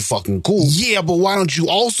 which is pretty fucking cool. Yeah, but why don't you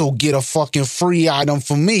also get a fucking free item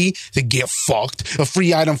for me to get fucked, a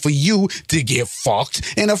free item for you to get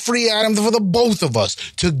fucked, and a free item for the both of us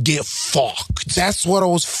to get fucked. That's what I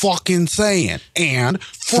was fucking saying. And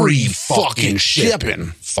free fucking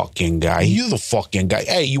shipping. Fucking guy. You the fucking guy.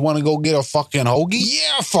 Hey, you want to go get a fucking hoagie?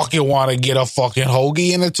 Yeah, I fucking want to get a fucking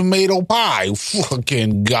hoagie and a tomato pie.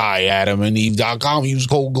 Fucking guy. AdamandEve.com. Use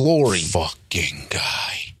code GLORY. Fucking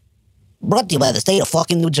guy. Brought to you by the state of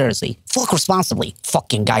fucking New Jersey. Fuck responsibly,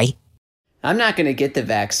 fucking guy. I'm not gonna get the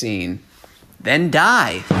vaccine, then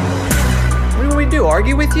die. What do you want me to do,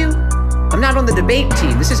 argue with you? I'm not on the debate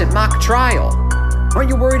team. This isn't mock trial. Aren't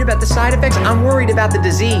you worried about the side effects? I'm worried about the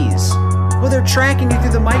disease. Well, they're tracking you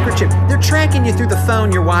through the microchip. They're tracking you through the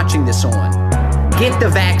phone you're watching this on. Get the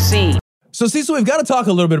vaccine. So, Cecil, we've got to talk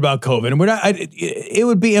a little bit about COVID. And we're not. It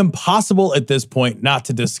would be impossible at this point not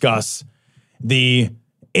to discuss the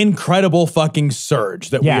incredible fucking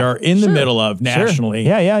surge that we are in the middle of nationally.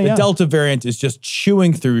 The Delta variant is just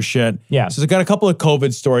chewing through shit. So, I've got a couple of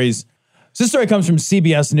COVID stories. So this story comes from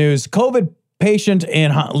CBS News. COVID patient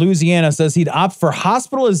in Louisiana says he'd opt for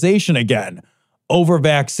hospitalization again over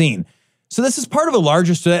vaccine. So this is part of a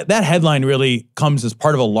larger story. That headline really comes as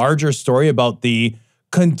part of a larger story about the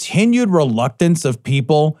continued reluctance of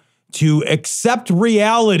people to accept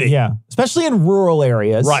reality. Yeah, especially in rural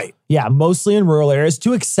areas. Right. Yeah, mostly in rural areas,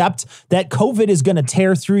 to accept that COVID is going to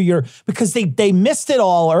tear through your, because they missed it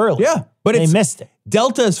all early. Yeah, but they missed it.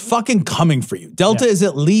 Delta is fucking coming for you. Delta is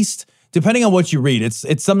at least, depending on what you read,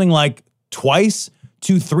 it's something like twice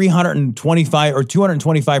to 325 or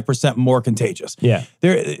 225% more contagious. Yeah.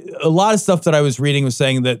 There, a lot of stuff that I was reading was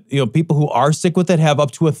saying that, people who are sick with it have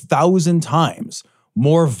up to 1,000 times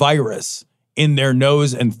more virus in their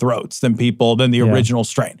nose and throats than the original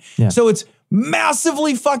strain. Yeah. So it's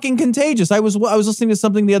massively fucking contagious. I was listening to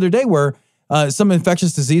something the other day where some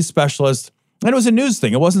infectious disease specialist, and it was a news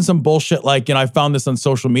thing. It wasn't some bullshit like, I found this on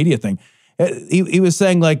social media thing. He was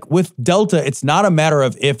saying, like, with Delta, it's not a matter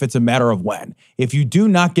of if, it's a matter of when. If you do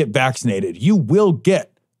not get vaccinated, you will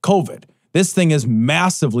get COVID. This thing is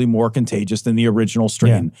massively more contagious than the original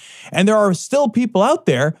strain. Yeah. And there are still people out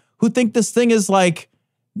there who think this thing is, like,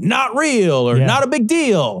 not real or not a big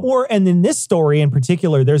deal. And in this story in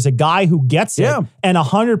particular, there's a guy who gets it, and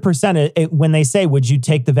 100% when they say, would you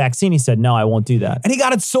take the vaccine? He said, no, I won't do that. And he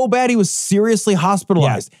got it so bad, he was seriously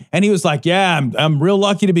hospitalized. Yeah. And he was like, I'm real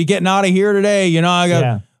lucky to be getting out of here today. I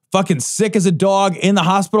got fucking sick as a dog in the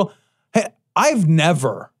hospital. Hey, I've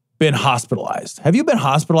never been hospitalized. Have you been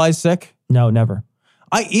hospitalized sick? No, never.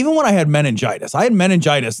 Even when I had meningitis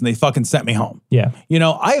and they fucking sent me home. Yeah.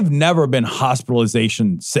 I have never been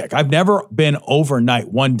hospitalization sick. I've never been overnight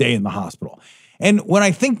one day in the hospital. And when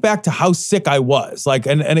I think back to how sick I was, like,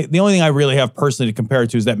 and the only thing I really have personally to compare it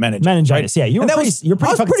to is that meningitis. Right? Yeah. You're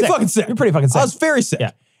pretty fucking sick. You're pretty fucking sick. I was very sick.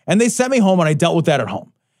 Yeah. And they sent me home and I dealt with that at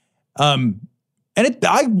home.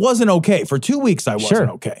 I wasn't okay. For 2 weeks, I wasn't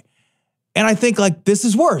okay. And I think, like, this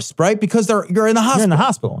is worse, right? Because you're in the hospital. You're in the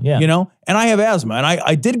hospital, yeah. And I have asthma. And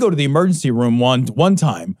I did go to the emergency room one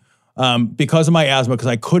time because of my asthma, because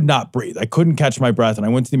I could not breathe. I couldn't catch my breath. And I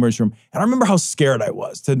went to the emergency room. And I remember how scared I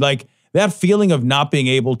was. To, like, that feeling of not being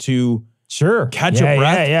able to catch a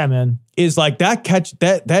breath. Yeah, man. Is like,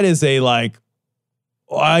 that is a, like,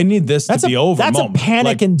 I need this to be over moment. That's a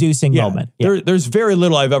panic-inducing moment. Yeah. There's very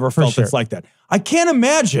little I've ever felt that's like that. I can't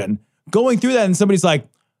imagine going through that and somebody's like,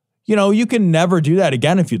 you can never do that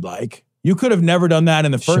again if you'd like. You could have never done that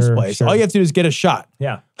in the first place. All you have to do is get a shot.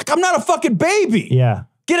 Yeah. Like, I'm not a fucking baby. Yeah.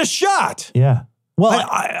 Get a shot. Yeah. Well,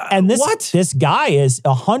 this guy is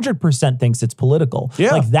 100% thinks it's political.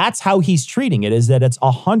 Yeah. Like, that's how he's treating it, is that it's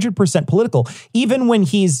 100% political. Even when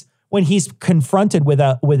he's confronted with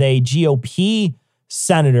a GOP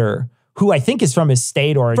senator who I think is from his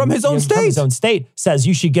state or from his own state, says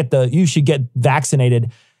you should get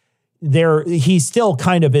vaccinated. He still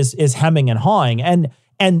kind of is hemming and hawing.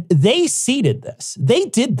 And they seeded this. They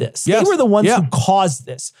did this. Yes. They were the ones who caused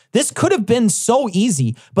this. This could have been so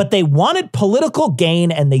easy, but they wanted political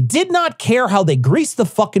gain, and they did not care how they greased the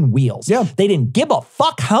fucking wheels. Yeah. They didn't give a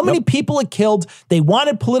fuck how many people it killed. They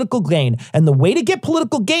wanted political gain. And the way to get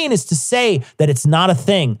political gain is to say that it's not a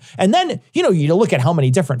thing. And then, you look at how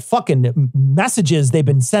many different fucking messages they've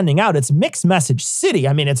been sending out. It's mixed message city.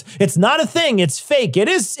 I mean, it's not a thing. It's fake. It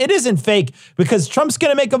isn't fake because Trump's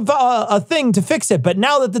going to make a thing to fix it. But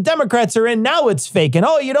now that the Democrats are in, now it's fake. And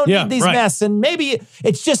you don't need these masks. And maybe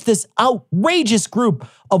it's just this outrageous group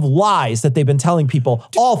of lies that they've been telling people,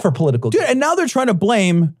 all for political gain. And now they're trying to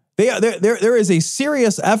blame, there is a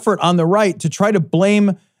serious effort on the right to try to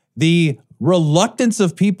blame the reluctance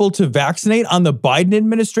of people to vaccinate on the Biden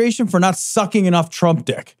administration for not sucking enough Trump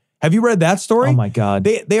dick. Have you read that story? Oh my God.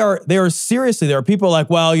 They are seriously, there are people like,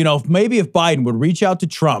 well, maybe if Biden would reach out to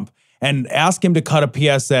Trump and ask him to cut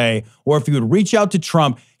a PSA, or if he would reach out to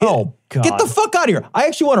Trump. Oh God. Get the fuck out of here. I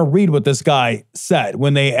actually want to read what this guy said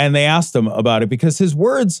when they asked him about it, because his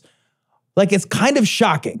words, like, it's kind of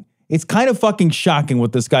shocking. It's kind of fucking shocking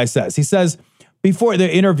what this guy says. He says, before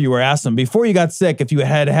the interviewer asked him, before you got sick, if you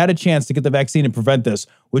had a chance to get the vaccine and prevent this,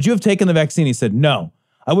 would you have taken the vaccine? He said, no,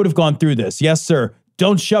 I would have gone through this. Yes, sir.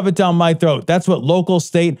 Don't shove it down my throat. That's what local,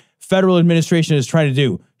 state, federal administration is trying to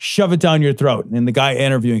do. Shove it down your throat. And the guy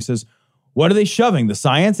interviewing says, what are they shoving? The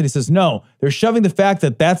science? And he says, no, they're shoving the fact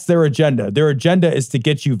that that's their agenda. Their agenda is to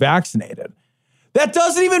get you vaccinated. That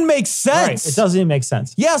doesn't even make sense. Right. It doesn't even make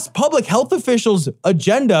sense. Yes, public health officials'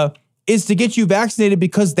 agenda is to get you vaccinated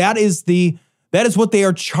because that is what they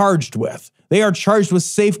are charged with. They are charged with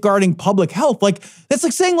safeguarding public health. Like, that's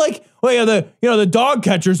like saying, like, well, yeah, the dog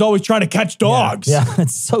catcher's always trying to catch dogs. Yeah,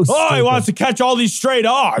 it's so stupid. Oh, he wants to catch all these stray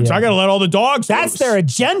dogs. Yeah. I got to let all the dogs That's loose. their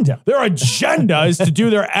agenda. Their agenda is to do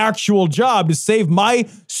their actual job, to save my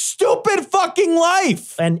stupid fucking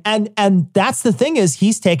life. And that's the thing, is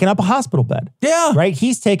he's taken up a hospital bed. Yeah. Right?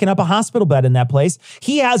 He's taken up a hospital bed in that place.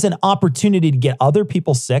 He has an opportunity to get other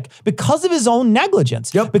people sick because of his own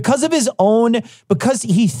negligence. Yep. Because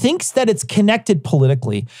he thinks that it's connected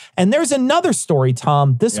politically. And there's another story,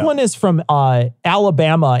 Tom. This one is from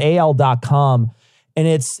Alabama, AL.com. And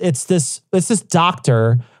it's this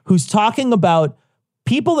doctor who's talking about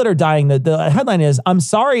people that are dying. The headline is, I'm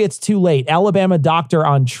sorry it's too late. Alabama doctor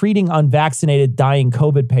on treating unvaccinated dying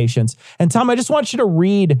COVID patients. And Tom, I just want you to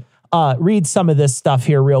read some of this stuff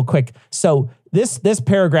here real quick. So this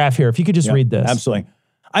paragraph here, if you could just read this. Absolutely.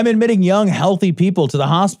 I'm admitting young, healthy people to the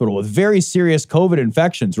hospital with very serious COVID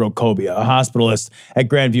infections, wrote Kobia, a hospitalist at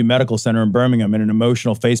Grandview Medical Center in Birmingham, in an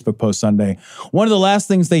emotional Facebook post Sunday. One of the last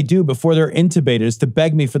things they do before they're intubated is to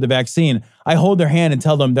beg me for the vaccine. I hold their hand and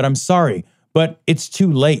tell them that I'm sorry, but it's too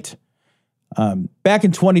late. Back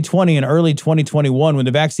in 2020 and early 2021, when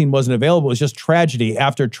the vaccine wasn't available, it was just tragedy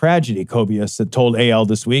after tragedy, Kobia told AL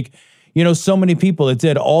this week. So many people that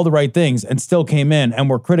did all the right things and still came in and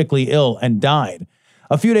were critically ill and died.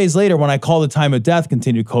 A few days later, when I call the time of death,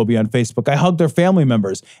 continued Kobe on Facebook, I hug their family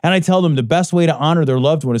members and I tell them the best way to honor their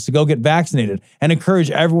loved one is to go get vaccinated and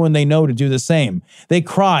encourage everyone they know to do the same. They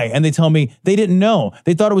cry and they tell me they didn't know.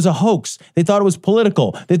 They thought it was a hoax. They thought it was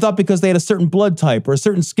political. They thought because they had a certain blood type or a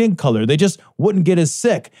certain skin color, they just wouldn't get as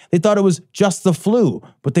sick. They thought it was just the flu,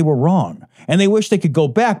 but they were wrong. And they wish they could go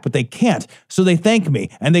back, but they can't. So they thank me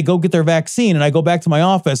and they go get their vaccine, and I go back to my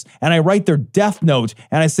office and I write their death note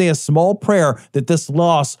and I say a small prayer that this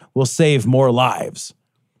loss will save more lives.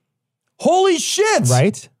 Holy shit.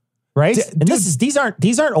 Right? And these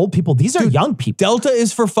aren't old people. These are young people. Delta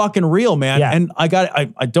is for fucking real, man. Yeah. And I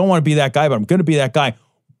don't want to be that guy, but I'm going to be that guy.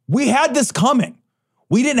 We had this coming.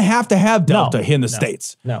 We didn't have to have Delta in the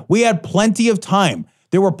States. No. We had plenty of time.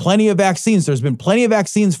 There were plenty of vaccines. There's been plenty of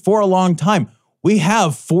vaccines for a long time. We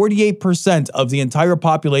have 48% of the entire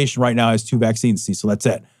population right now has 2 vaccines. See, so that's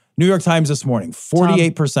it. New York Times this morning,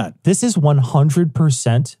 48%. Tom, this is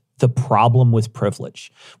 100% the problem with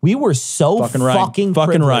privilege. We were so fucking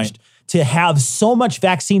privileged to have so much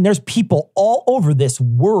vaccine. There's people all over this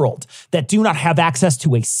world that do not have access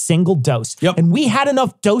to a single dose. Yep. And we had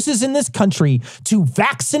enough doses in this country to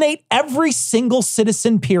vaccinate every single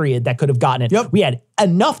citizen, period, that could have gotten it. Yep. We had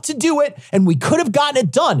enough to do it, and we could have gotten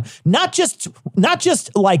it done. Not just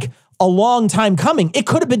like a long time coming. It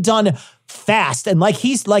could have been done fast. And like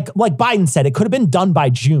Biden said, it could have been done by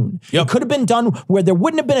June. Yep. It could have been done where there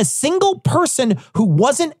wouldn't have been a single person who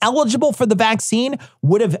wasn't eligible for the vaccine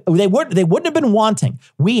they wouldn't have been wanting.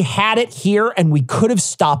 We had it here and we could have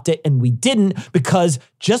stopped it, and we didn't, because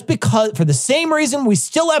for the same reason we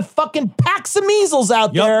still have fucking packs of measles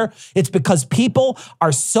out there. It's because people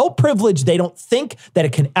are so privileged they don't think that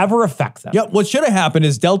it can ever affect them. Yep. What should have happened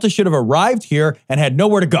is Delta should have arrived here and had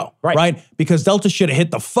nowhere to go. Right? Because Delta should have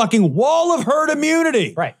hit the fucking wall of herd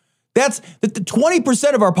immunity. Right. That's the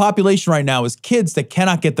 20% of our population right now is kids that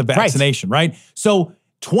cannot get the vaccination, right? So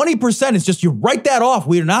 20% is just, you write that off.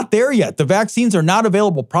 We're not there yet. The vaccines are not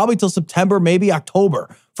available probably till September, maybe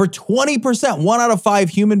October. For 20%, 1 out of 5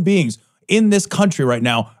 human beings in this country right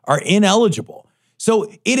now are ineligible. So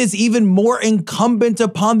it is even more incumbent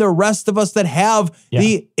upon the rest of us that have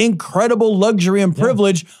the incredible luxury and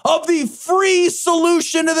privilege of the free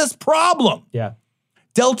solution to this problem. Yeah.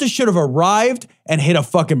 Delta should have arrived and hit a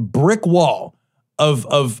fucking brick wall of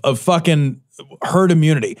fucking herd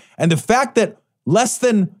immunity. And the fact that less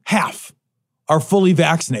than half are fully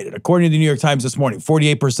vaccinated, according to the New York Times this morning,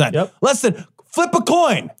 48%. Yep. Less than, flip a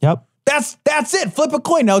coin. Yep. That's it. Flip a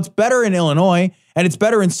coin. Now, it's better in Illinois and it's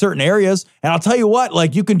better in certain areas. And I'll tell you what,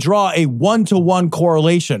 like you can draw a 1-to-1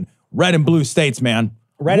 correlation, red and blue states, man.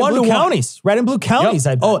 Red and blue counties. Red and blue counties,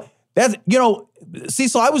 Yep. I bet. Oh, that's, you know, see,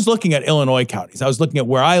 so I was looking at Illinois counties. I was looking at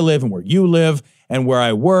where I live and where you live and where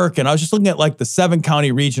I work. And I was just looking at like the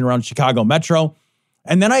 7-county region around Chicago Metro.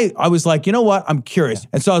 And then I was like, you know what? I'm curious.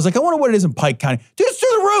 And so I was like, I wonder what it is in Pike County. Dude, it's through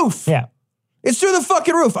the roof. Yeah. It's through the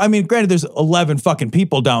fucking roof. I mean, granted, there's 11 fucking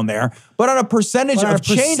people down there, but on a percentage of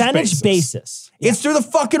change basis, it's through the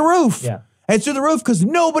fucking roof. Yeah. And it's through the roof because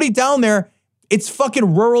nobody down there, it's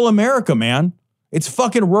fucking rural America, man. It's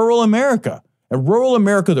fucking rural America. And rural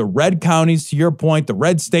America, the red counties, to your point, the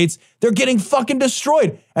red states, they're getting fucking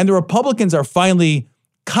destroyed. And the Republicans are finally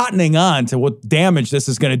cottoning on to what damage this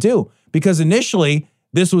is going to do. Because initially,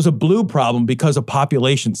 this was a blue problem because of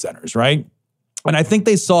population centers, right? And I think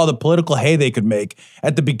they saw the political hay they could make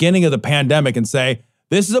at the beginning of the pandemic and say,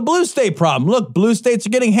 this is a blue state problem. Look, blue states are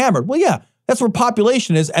getting hammered. Well, yeah, that's where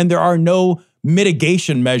population is. And there are no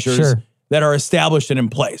mitigation measures that are established and in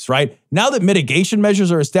place, right? Now that mitigation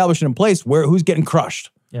measures are established and in place, who's getting crushed?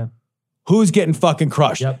 Yeah. Who's getting fucking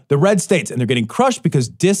crushed? Yep. The red states. And they're getting crushed because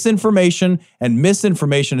disinformation and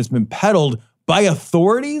misinformation has been peddled by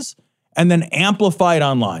authorities and then amplified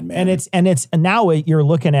online, man. And now you're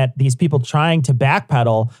looking at these people trying to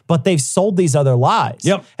backpedal, but they've sold these other lies.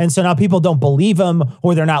 Yep. And so now people don't believe them,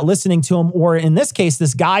 or they're not listening to them. Or in this case,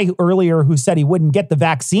 this guy earlier who said he wouldn't get the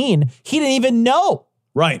vaccine, he didn't even know.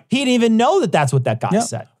 Right. He didn't even know that that's what that guy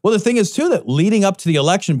said. Well, the thing is, too, that leading up to the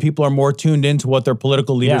election, people are more tuned into what their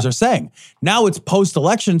political leaders are saying. Now it's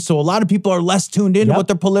post-election, so a lot of people are less tuned into what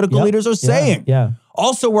their political leaders are saying. Yeah.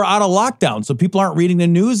 Also, we're out of lockdown, so people aren't reading the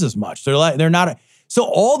news as much. They're not. So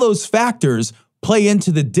all those factors play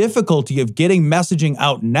into the difficulty of getting messaging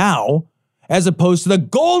out now, as opposed to the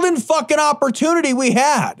golden fucking opportunity we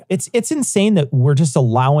had. It's insane that we're just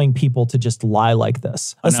allowing people to just lie like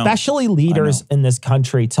this, especially leaders in this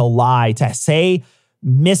country to lie, to say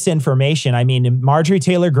misinformation. I mean, Marjorie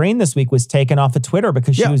Taylor Greene this week was taken off of Twitter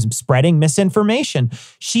because she was spreading misinformation.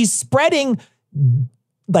 She's spreading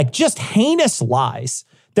like just heinous lies.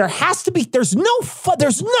 There has to be, there's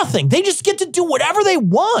nothing. They just get to do whatever they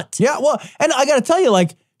want. Yeah, well, and I got to tell you,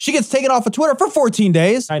 like, she gets taken off of Twitter for 14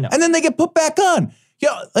 days. I know. And then they get put back on.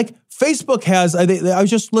 Yeah, like Facebook has, I was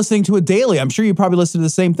just listening to it daily. I'm sure you probably listen to the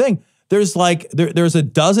same thing. There's like, there's a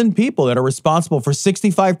dozen people that are responsible for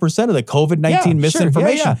 65% of the COVID-19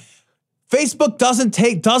 misinformation. Facebook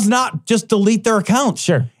does not just delete their accounts.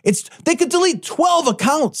 Sure. They could delete 12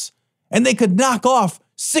 accounts and they could knock off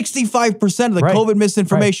 65% of the COVID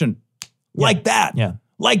misinformation like that. Yeah.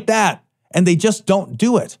 Like that. And they just don't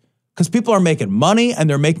do it because people are making money and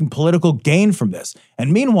they're making political gain from this.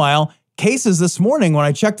 And meanwhile, cases this morning, when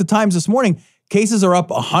I checked the Times this morning, cases are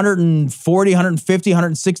up 140, 150,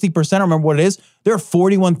 160%. I don't remember what it is. They're at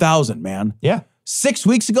 41,000, man. Yeah. 6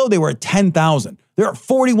 weeks ago, they were at 10,000. They're at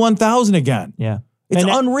 41,000 again. Yeah. It's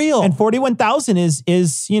unreal. And 41,000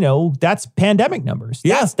 is, you know, that's pandemic numbers.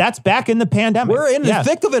 Yeah. That's back in the pandemic. We're in the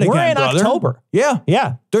thick of it again, We're in brother. October. Yeah.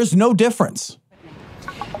 Yeah. There's no difference.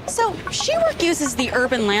 So, SheWork uses the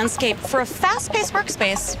urban landscape for a fast-paced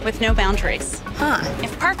workspace with no boundaries. Huh.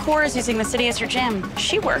 If parkour is using the city as your gym,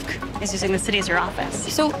 SheWork is using the city as your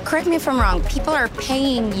office. So, correct me if I'm wrong, people are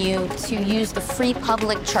paying you to use the free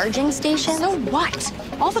public charging station? So what?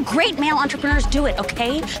 All the great male entrepreneurs do it,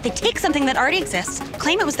 okay? They take something that already exists,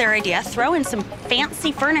 claim it was their idea, throw in some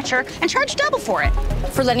fancy furniture, and charge double for it.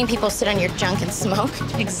 For letting people sit on your junk and smoke?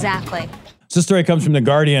 Exactly. This story comes from The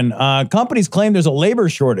Guardian. Companies claim there's a labor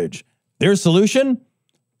shortage. Their solution?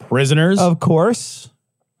 Prisoners. Of course.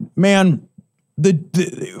 Man,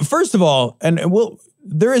 first of all,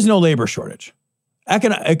 there is no labor shortage.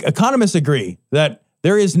 Economists agree that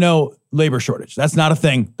there is no labor shortage. That's not a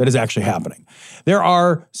thing that is actually happening. There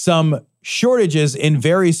are some shortages in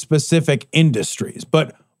very specific industries,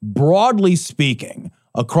 but broadly speaking,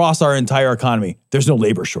 across our entire economy, there's no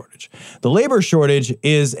labor shortage. The labor shortage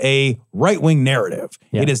is a right-wing narrative.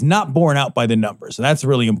 Yeah. It is not borne out by the numbers, and that's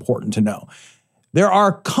really important to know. There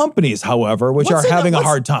are companies, however, which are having a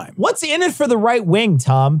hard time. What's in it for the right wing,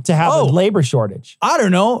 Tom, to have a labor shortage? I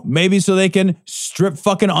don't know. Maybe so they can strip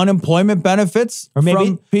fucking unemployment benefits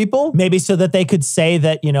from people. Maybe so that they could say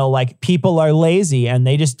that, you know, like people are lazy and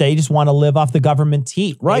they just want to live off the government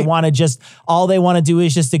teat. Right. They want to all they want to do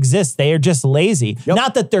is just exist. They are just lazy. Yep.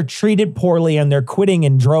 Not that they're treated poorly and they're quitting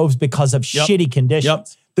in droves because of shitty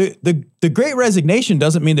conditions. The Great Resignation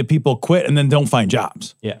doesn't mean that people quit and then don't find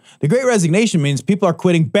jobs. Yeah. The Great Resignation means people are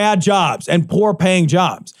quitting bad jobs and poor paying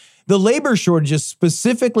jobs. The labor shortage is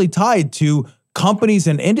specifically tied to companies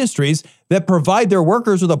and industries that provide their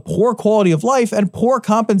workers with a poor quality of life and poor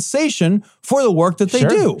compensation for the work that they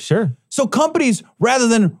do. Sure. So companies, rather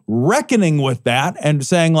than reckoning with that and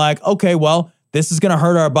saying like, okay, well, this is going to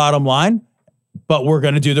hurt our bottom line, but we're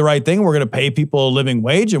going to do the right thing. We're going to pay people a living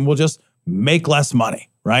wage and we'll just make less money,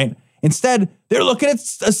 right? Instead, they're looking at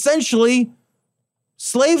essentially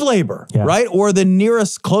slave labor, right? Or the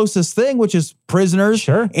nearest closest thing, which is prisoners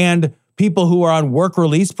and people who are on work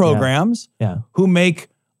release programs who make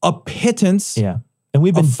a pittance. Yeah. And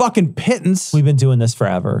we've been fucking pittance. We've been doing this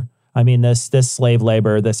forever. I mean, this slave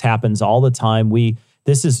labor, this happens all the time.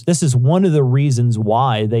 This is one of the reasons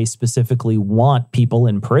why they specifically want people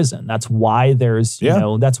in prison. That's why there's,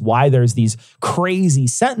 that's why there's these crazy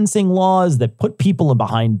sentencing laws that put people in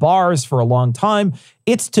behind bars for a long time.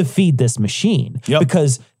 It's to feed this machine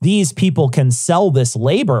because these people can sell this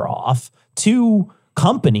labor off to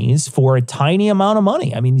companies for a tiny amount of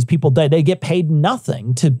money. I mean, these people, they get paid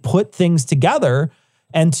nothing to put things together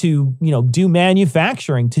and to, do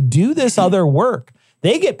manufacturing, to do this other work.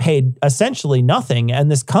 They get paid essentially nothing, and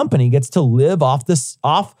this company gets to live off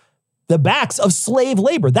the backs of slave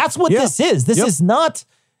labor. That's what this is. This is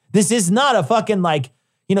not a fucking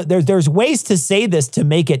there's ways to say this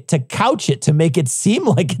to couch it, to make it seem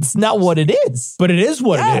like it's not what it is. But it is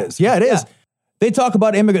what it is. Yeah, it is. They talk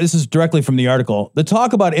about immigrant. This is directly from the article. They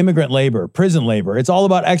talk about immigrant labor, prison labor. It's all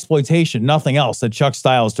about exploitation, nothing else, said Chuck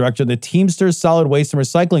Stiles, director of the Teamsters Solid Waste and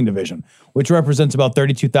Recycling Division, which represents about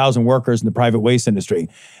 32,000 workers in the private waste industry.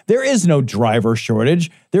 There is no driver shortage.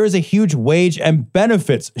 There is a huge wage and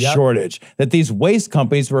benefits shortage that these waste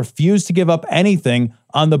companies refuse to give up anything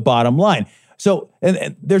on the bottom line. So,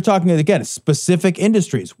 and they're talking, again, specific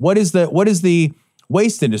industries. What is the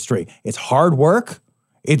waste industry? It's hard work.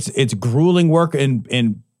 It's grueling work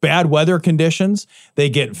in bad weather conditions. They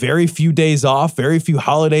get very few days off, very few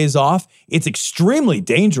holidays off. It's extremely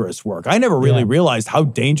dangerous work. I never really realized how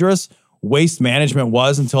dangerous waste management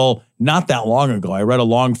was until not that long ago. I read a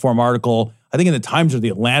long form article, I think in the Times or the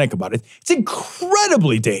Atlantic, about it. It's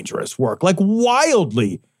incredibly dangerous work, like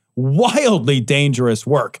wildly dangerous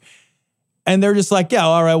work. And they're just like, yeah,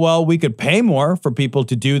 all right, well, we could pay more for people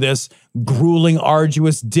to do this grueling,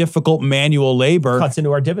 arduous, difficult manual labor. Cuts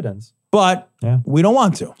into our dividends. But we don't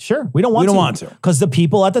want to. Sure, we don't want to. Because the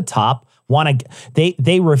people at the top want to,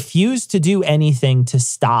 they refuse to do anything to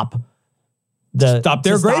stop their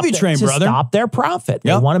gravy train, brother. Stop their profit.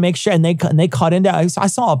 They want to make sure, and they cut into, I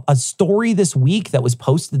saw a story this week that was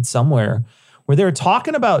posted somewhere where they're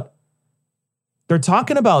talking about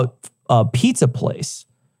a pizza place.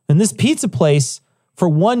 And this pizza place, for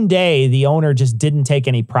one day, the owner just didn't take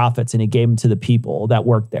any profits and he gave them to the people that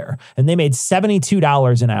worked there. And they made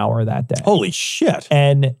 $72 an hour that day. Holy shit.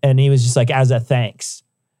 And he was just like, as a thanks.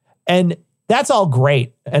 And that's all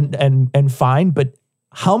great and fine, but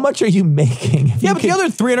how much are you making? But the other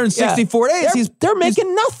 364 days, they're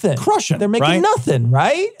making nothing. Crushing. They're making nothing,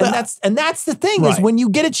 right? And that's the thing is when you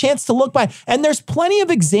get a chance to look by, and there's plenty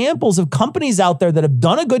of examples of companies out there that have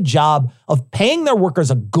done a good job of paying their workers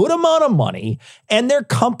a good amount of money, and their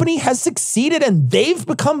company has succeeded and they've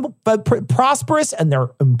become prosperous and their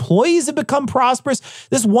employees have become prosperous.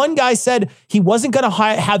 This one guy said he wasn't going to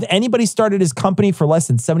have anybody started his company for less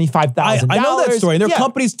than $75,000. I know that story. Their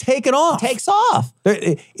company's taken off. Takes off.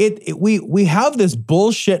 We have this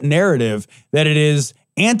bullshit narrative that it is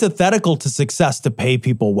antithetical to success to pay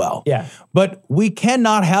people well. Yeah. But we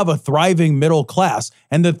cannot have a thriving middle class.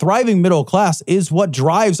 And the thriving middle class is what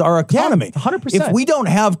drives our economy. 100%. If we don't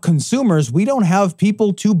have consumers, we don't have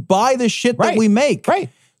people to buy the shit that we make. Right.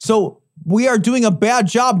 So we are doing a bad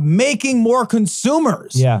job making more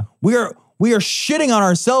consumers. Yeah. We are shitting on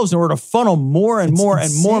ourselves in order to funnel more and more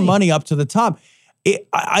and more money up to the top.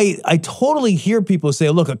 I totally hear people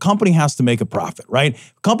say, look, a company has to make a profit, right?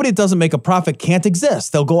 A company that doesn't make a profit can't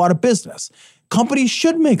exist. They'll go out of business. Companies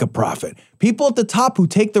should make a profit. People at the top who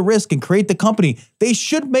take the risk and create the company, they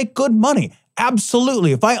should make good money.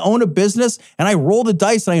 Absolutely. If I own a business and I roll the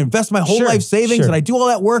dice and I invest my whole life savings and I do all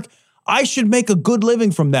that work, I should make a good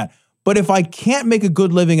living from that. But if I can't make a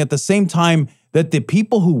good living at the same time that the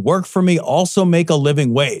people who work for me also make a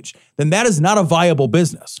living wage, then that is not a viable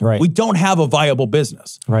business. Right. We don't have a viable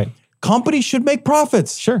business. Right. Companies should make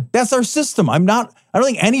profits. Sure. That's our system. I don't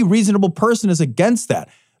think any reasonable person is against that.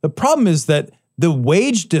 The problem is that the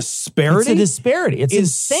wage disparity. It's a disparity. It's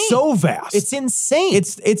insane. So vast. It's insane.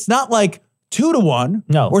 It's not like 2 to 1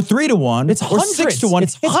 or 3 to 1 it's or 6 to 1.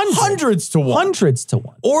 It's hundreds to 1. Hundreds to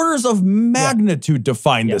 1. Orders of magnitude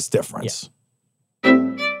define this difference.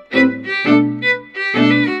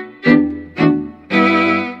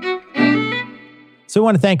 So we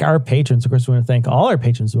want to thank our patrons. Of course, we want to thank all our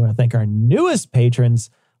patrons. We want to thank our newest patrons,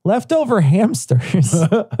 Leftover Hamsters.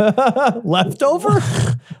 Leftover?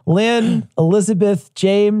 Lynn, Elizabeth,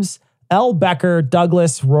 James, L. Becker,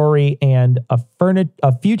 Douglas, Rory, and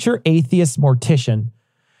a future atheist mortician.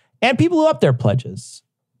 And people who up their pledges.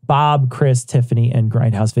 Bob, Chris, Tiffany, and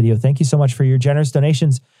Grindhouse Video. Thank you so much for your generous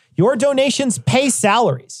donations. Your donations pay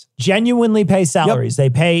salaries. Genuinely pay salaries.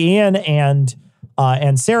 Yep. They pay Ian and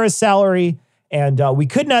Sarah's salary. And we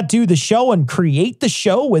could not do the show and create the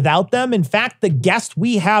show without them. In fact, the guest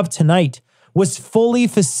we have tonight was fully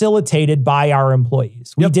facilitated by our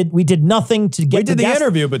employees. We did nothing to get. We did the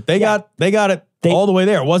interview, but they got it all the way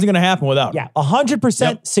there. It wasn't going to happen without. Yeah,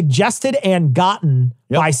 100% suggested and gotten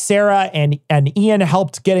by Sarah, and Ian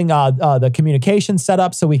helped getting the communication set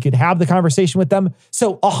up so we could have the conversation with them.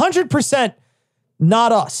 So 100%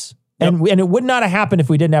 not us. And it would not have happened if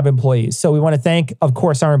we didn't have employees. So we want to thank, of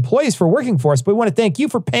course, our employees for working for us, but we want to thank you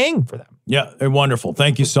for paying for them. Yeah, they're wonderful.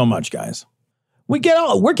 Thank you so much, guys. We're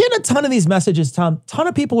getting a ton of these messages, Tom. A ton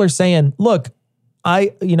of people are saying, look,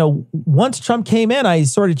 once Trump came in, I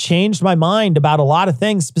sort of changed my mind about a lot of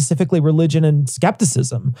things, specifically religion and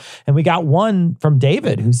skepticism. And we got one from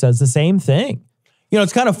David who says the same thing.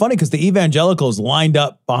 It's kind of funny because the evangelicals lined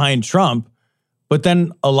up behind Trump, but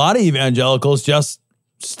then a lot of evangelicals just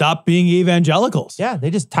stopped being evangelicals. Yeah,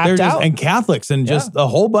 they just tapped out. And Catholics and just a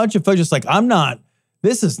whole bunch of folks just like,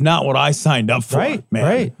 this is not what I signed up for,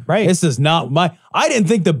 man. Right. This is not I didn't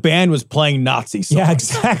think the band was playing Nazi songs. Yeah,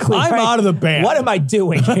 exactly. I'm out of the band. What am I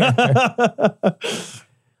doing here?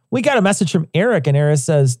 We got a message from Eric, and Eric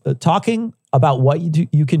says, talking about what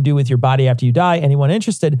you can do with your body after you die. Anyone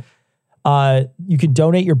interested? You can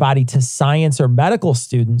donate your body to science or medical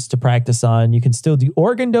students to practice on. You can still do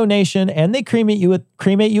organ donation, and they cremate you at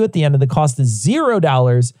the end. And the cost is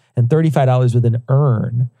 $0 and $35 with an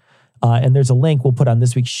urn. And there's a link we'll put on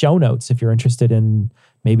this week's show notes if you're interested in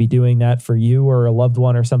maybe doing that for you or a loved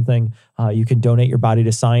one or something. You can donate your body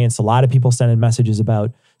to science. A lot of people sent in messages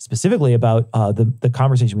specifically about the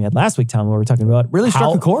conversation we had last week, Tom, where we were talking about really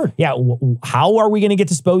struck a chord. Yeah, how are we going to get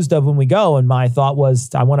disposed of when we go? And my thought was,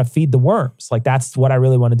 I want to feed the worms. Like, that's what I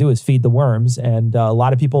really want to do, is feed the worms. And a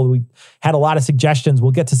lot of people, we had a lot of suggestions.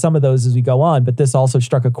 We'll get to some of those as we go on, but this also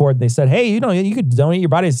struck a chord. They said, hey, you could donate your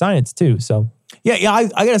body to science too. So yeah.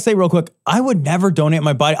 I got to say real quick, I would never donate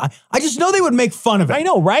my body. I just know they would make fun of it. I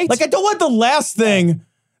know, right? Like, I don't want the last thing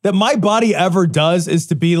that my body ever does is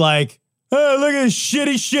to be like, oh, look at this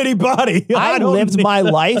shitty body. I lived my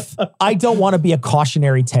life. I don't want to be a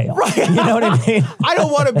cautionary tale. Right. You know what I mean? I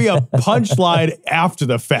don't want to be a punchline after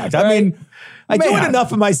the fact. I mean, I do it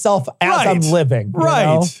enough of myself as I'm living.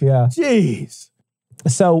 Right. You know? Yeah. Jeez.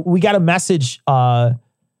 So we got a message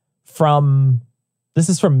from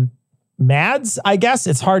Mads, I guess.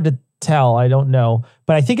 It's hard to tell. I don't know.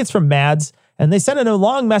 But I think it's from Mads. And they sent in a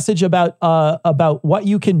long message about what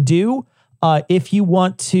you can do if you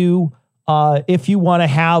want to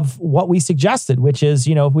have what we suggested, which is,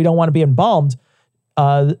 if we don't want to be embalmed.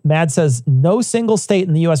 Mads says, no single state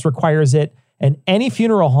in the U.S. requires it. And any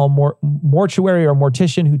funeral home, mortuary, or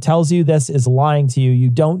mortician who tells you this is lying to you.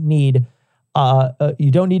 You don't need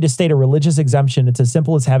to state a religious exemption. It's as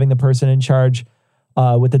simple as having the person in charge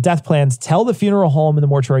with the death plans tell the funeral home and the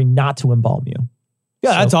mortuary not to embalm you.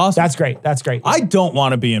 Yeah, that's awesome. That's great. That's great. I don't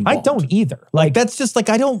want to be embalmed. I don't either. Like, that's just like,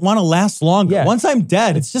 I don't want to last longer. Yeah. Once I'm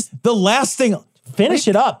dead, it's just the last thing. Finish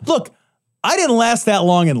it up. Look, I didn't last that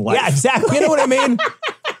long in life. Yeah, exactly. You know what I mean?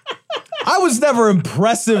 I was never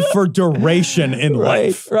impressive for duration in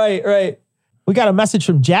life. Right. We got a message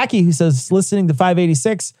from Jackie who says, listening to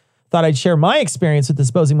 586, thought I'd share my experience with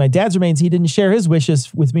disposing my dad's remains. He didn't share his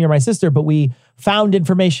wishes with me or my sister, but we found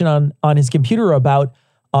information on his computer about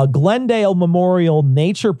Glendale Memorial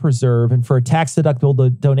Nature Preserve, and for a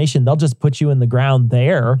tax-deductible donation, they'll just put you in the ground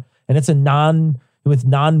there, and it's a you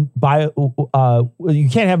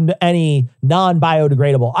can't have any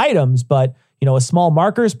non-biodegradable items, but a small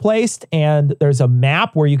marker is placed, and there's a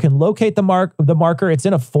map where you can locate the marker. It's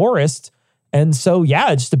in a forest, and so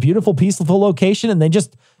it's just a beautiful, peaceful location, and they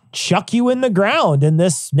just chuck you in the ground in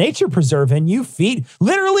this nature preserve, and you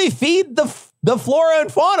literally feed the flora and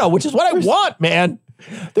fauna, which is what I want, man.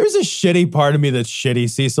 There's a shitty part of me that's shitty,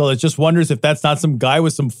 Cecil. It just wonders if that's not some guy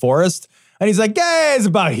with some forest. And he's like, yeah, it's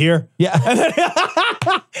about here. Yeah.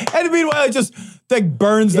 And meanwhile, it just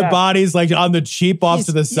burns the bodies on the cheap off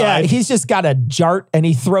to the side. Yeah, he's just got a jart and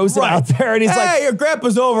he throws it out there. And he's like, hey, your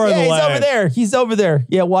grandpa's over on the he's left. over there. He's over there.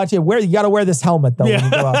 Yeah, watch it. You got to wear this helmet, though, when you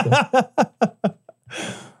go out there.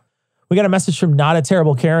 We got a message from Not a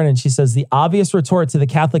Terrible Karen, and she says, the obvious retort to the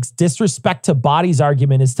Catholics' disrespect to bodies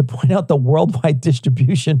argument is to point out the worldwide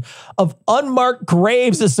distribution of unmarked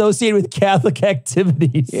graves associated with Catholic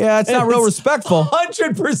activities. Yeah, it's not real respectful.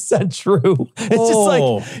 100% true. It's just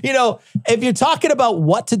like, you know, if you're talking about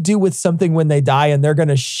what to do with something when they die and they're going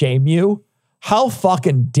to shame you, how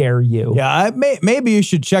fucking dare you? Yeah, maybe you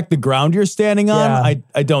should check the ground you're standing on.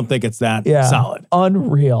 I don't think it's that solid.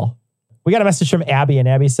 Unreal. We got a message from Abby, and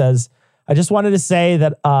Abby says, I just wanted to say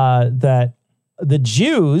that that the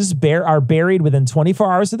Jews are buried within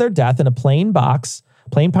 24 hours of their death in a plain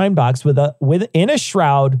pine box in a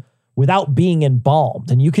shroud without being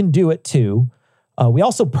embalmed, and you can do it too. We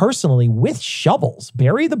also personally, with shovels,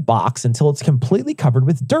 bury the box until it's completely covered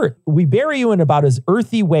with dirt. We bury you in about as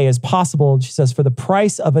earthy way as possible. She says, for the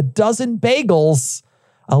price of a dozen bagels,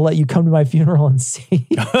 I'll let you come to my funeral and see.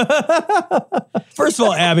 First of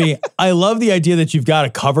all, Abby, I love the idea that you've got a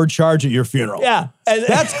cover charge at your funeral. Yeah.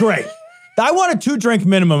 That's great. I want a 2-drink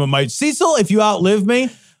minimum at my Cecil, if you outlive me,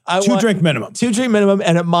 2-drink minimum. 2-drink minimum.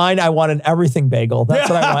 And at mine, I want an everything bagel. That's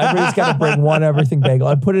what I want. Everybody's got to bring one everything bagel.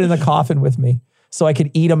 I put it in the coffin with me, so I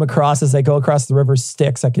could eat them as I go across the river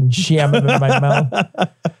Styx. I can jam them in my mouth.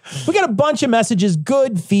 We got a bunch of messages,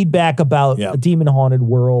 good feedback about Demon Haunted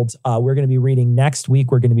World. We're going to be reading next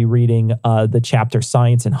week. We're going to be reading the chapter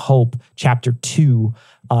Science and Hope, chapter 2.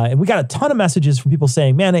 And we got a ton of messages from people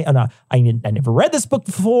saying, man, I never read this book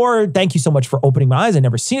before. Thank you so much for opening my eyes. I've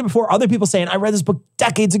never seen it before. Other people saying, I read this book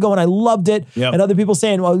decades ago and I loved it. Yep. And other people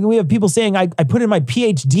saying, well, we have people saying, I put in my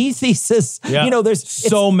PhD thesis. Yep. You know, there's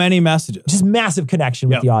so many messages. Just massive connection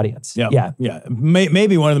with the audience. Yep. Yeah.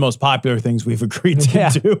 Maybe one of the most popular things we've agreed to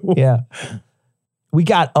do. Yeah. We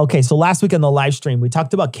got, so last week on the live stream, we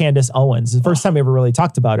talked about Candace Owens. The first time we ever really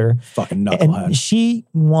talked about her. Fucking knucklehead. And she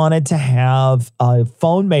wanted to have a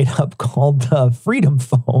phone made up called the Freedom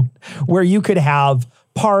Phone, where you could have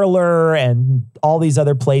Parler and all these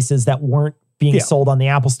other places that weren't being sold on the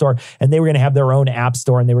Apple Store, and they were going to have their own app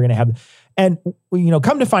store, and they were going to have, and you know,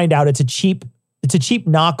 come to find out, it's a cheap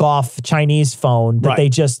knockoff Chinese phone that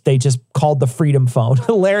they just called the Freedom Phone,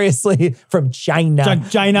 hilariously from China.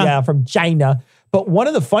 Yeah, from China. But one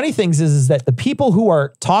of the funny things is that the people who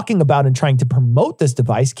are talking about and trying to promote this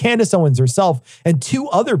device, Candace Owens herself and 2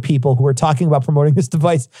 other people who are talking about promoting this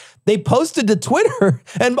device, they posted to Twitter,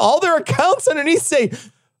 and all their accounts underneath say,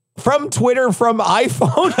 from Twitter, from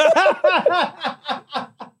iPhone.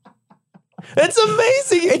 It's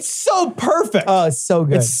amazing. It's so perfect. Oh, it's so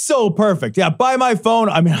good. It's so perfect. Yeah, buy my phone.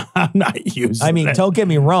 I mean, I'm not using it. Don't get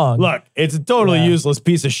me wrong. Look, it's a totally useless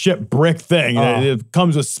piece of shit brick thing. It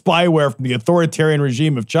comes with spyware from the authoritarian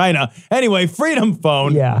regime of China. Anyway, Freedom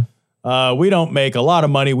Phone. Yeah. We don't make a lot of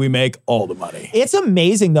money. We make all the money. It's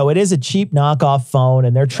amazing, though. It is a cheap knockoff phone,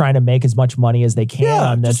 and they're trying to make as much money as they can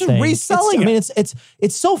on this thing. Reselling it.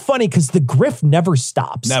 It's so funny because the grift never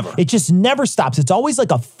stops. Never. It just never stops. It's always like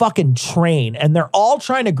a fucking train, and they're all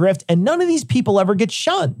trying to grift, and none of these people ever get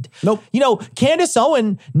shunned. Nope. You know, Candace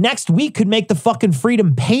Owen next week could make the fucking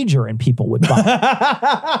Freedom Pager, and people would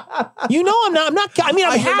buy it. You know, I'm half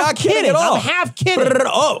kidding at all. I'm half kidding.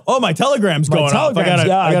 Oh, my Telegram's going off. I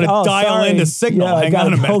gotta dial into Signal. Hang on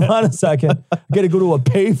a minute. Hold on a second. I got to go to a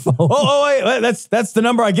payphone. Wait. That's the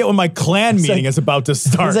number I get when my clan meeting is about to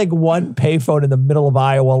start. There's like one payphone in the middle of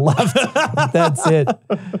Iowa left. That's it.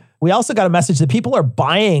 We also got a message that people are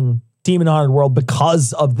buying Demon Haunted World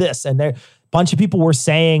because of this. And a bunch of people were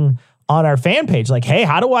saying on our fan page, like, hey,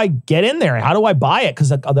 how do I get in there? How do I buy it?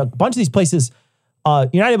 Because a bunch of these places,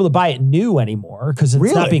 you're not able to buy it new anymore because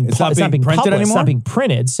it's not being printed anymore. It's not being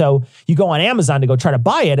printed. So you go on Amazon to go try to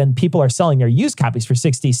buy it, and people are selling their used copies for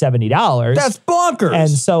 $60, $70. That's bonkers. And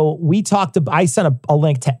so I sent a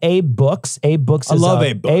link to Abe Books. Abe Books. I love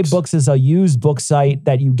Abe Books. Abe Books is a used book site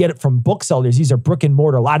that you get it from booksellers. These are brick and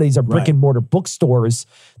mortar. A lot of these are brick and mortar bookstores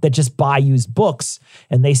that just buy used books,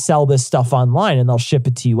 and they sell this stuff online, and they'll ship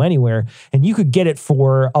it to you anywhere. And you could get it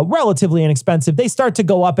for a relatively inexpensive. They start to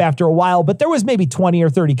go up after a while, but there was maybe 20 or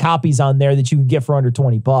 30 copies on there that you could get for under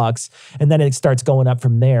 $20. And then it starts going up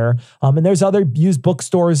from there. And there's other used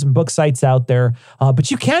bookstores and book sites out there.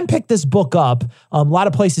 But you can pick this book up. A lot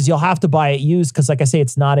of places you'll have to buy it used because, like I say,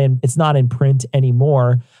 it's not in print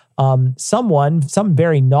anymore. Some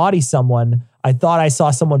very naughty someone, I thought I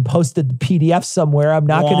saw someone posted the PDF somewhere. I'm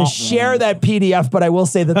not going to share that PDF, but I will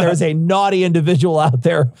say that there's a naughty individual out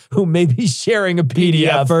there who may be sharing a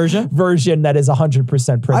PDF version that is 100%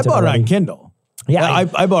 printed. I bought it on Kindle. Yeah,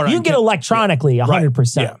 I bought it. You can get it electronically 100%.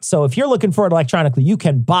 Right. Yeah. So if you're looking for it electronically, you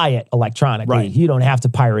can buy it electronically. Right. You don't have to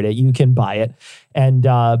pirate it. You can buy it. And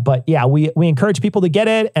but yeah, we encourage people to get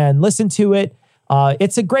it and listen to it.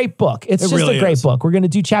 It's a great book. It's just really a great is. book. We're going to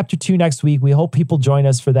do chapter 2 next week. We hope people join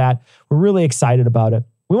us for that. We're really excited about it.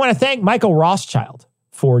 We want to thank Michael Rothschild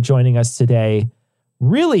for joining us today.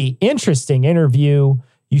 Really interesting interview.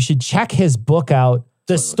 You should check his book out.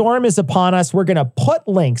 The Storm is Upon Us. We're going to put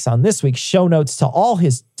links on this week's show notes to all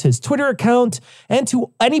his Twitter account and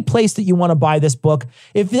to any place that you want to buy this book.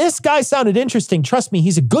 If this guy sounded interesting, trust me,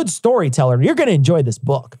 he's a good storyteller. You're going to enjoy this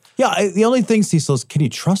book. Yeah, the only thing, Cecil, is can you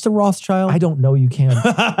trust a Rothschild? I don't know you can.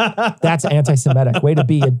 That's anti-Semitic. Way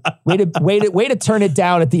to turn it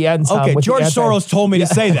down at the end, Tom. Okay, with George the Soros told me to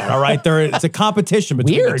say that, all right? It's a competition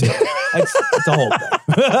between Weird. the two. It's a whole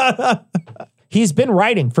thing. He's been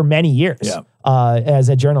writing for many years as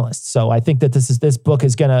a journalist. So I think that this book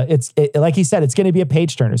is going to, like he said, it's going to be a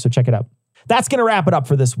page turner. So check it out. That's going to wrap it up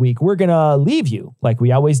for this week. We're going to leave you, like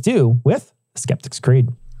we always do, with Skeptic's Creed.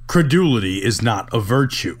 Credulity is not a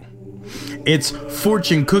virtue. It's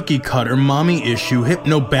fortune cookie cutter, mommy issue,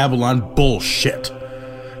 hypno-Babylon bullshit.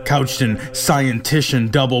 Couched in scientician,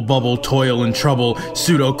 double bubble, toil and trouble,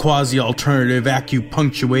 pseudo quasi alternative,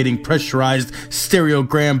 acupunctuating, pressurized,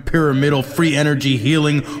 stereogram, pyramidal, free energy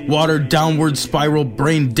healing, water downward spiral,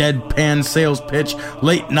 brain deadpan sales pitch,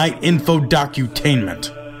 late night info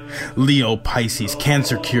docutainment. Leo, Pisces,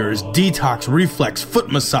 cancer cures, detox, reflex,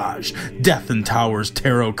 foot massage, death and towers,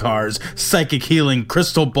 tarot cards, psychic healing,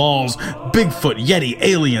 crystal balls, Bigfoot, Yeti,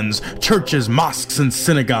 aliens, churches, mosques and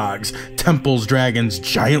synagogues, temples, dragons,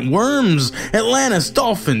 giant worms, Atlantis,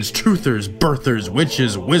 dolphins, truthers, birthers,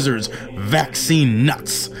 witches, wizards, vaccine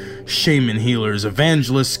nuts, shaman healers,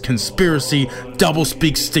 evangelists, conspiracy,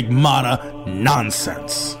 doublespeak, stigmata,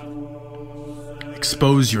 nonsense.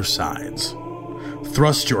 Expose your sides.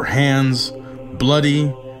 Thrust your hands,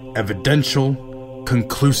 bloody, evidential,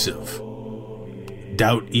 conclusive.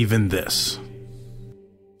 Doubt even this.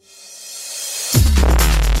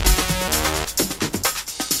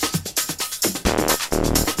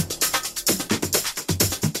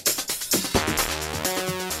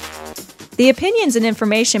 The opinions and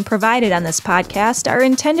information provided on this podcast are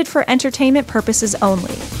intended for entertainment purposes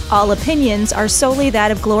only. All opinions are solely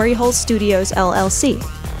that of Glory Hole Studios, LLC.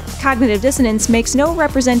 Cognitive Dissonance makes no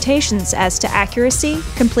representations as to accuracy,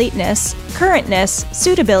 completeness, currentness,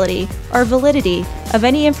 suitability, or validity of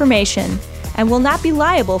any information and will not be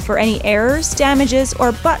liable for any errors, damages,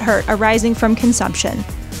 or butthurt arising from consumption.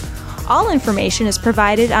 All information is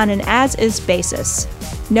provided on an as-is basis.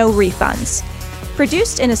 No refunds.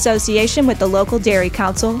 Produced in association with the local Dairy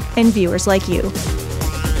Council and viewers like you.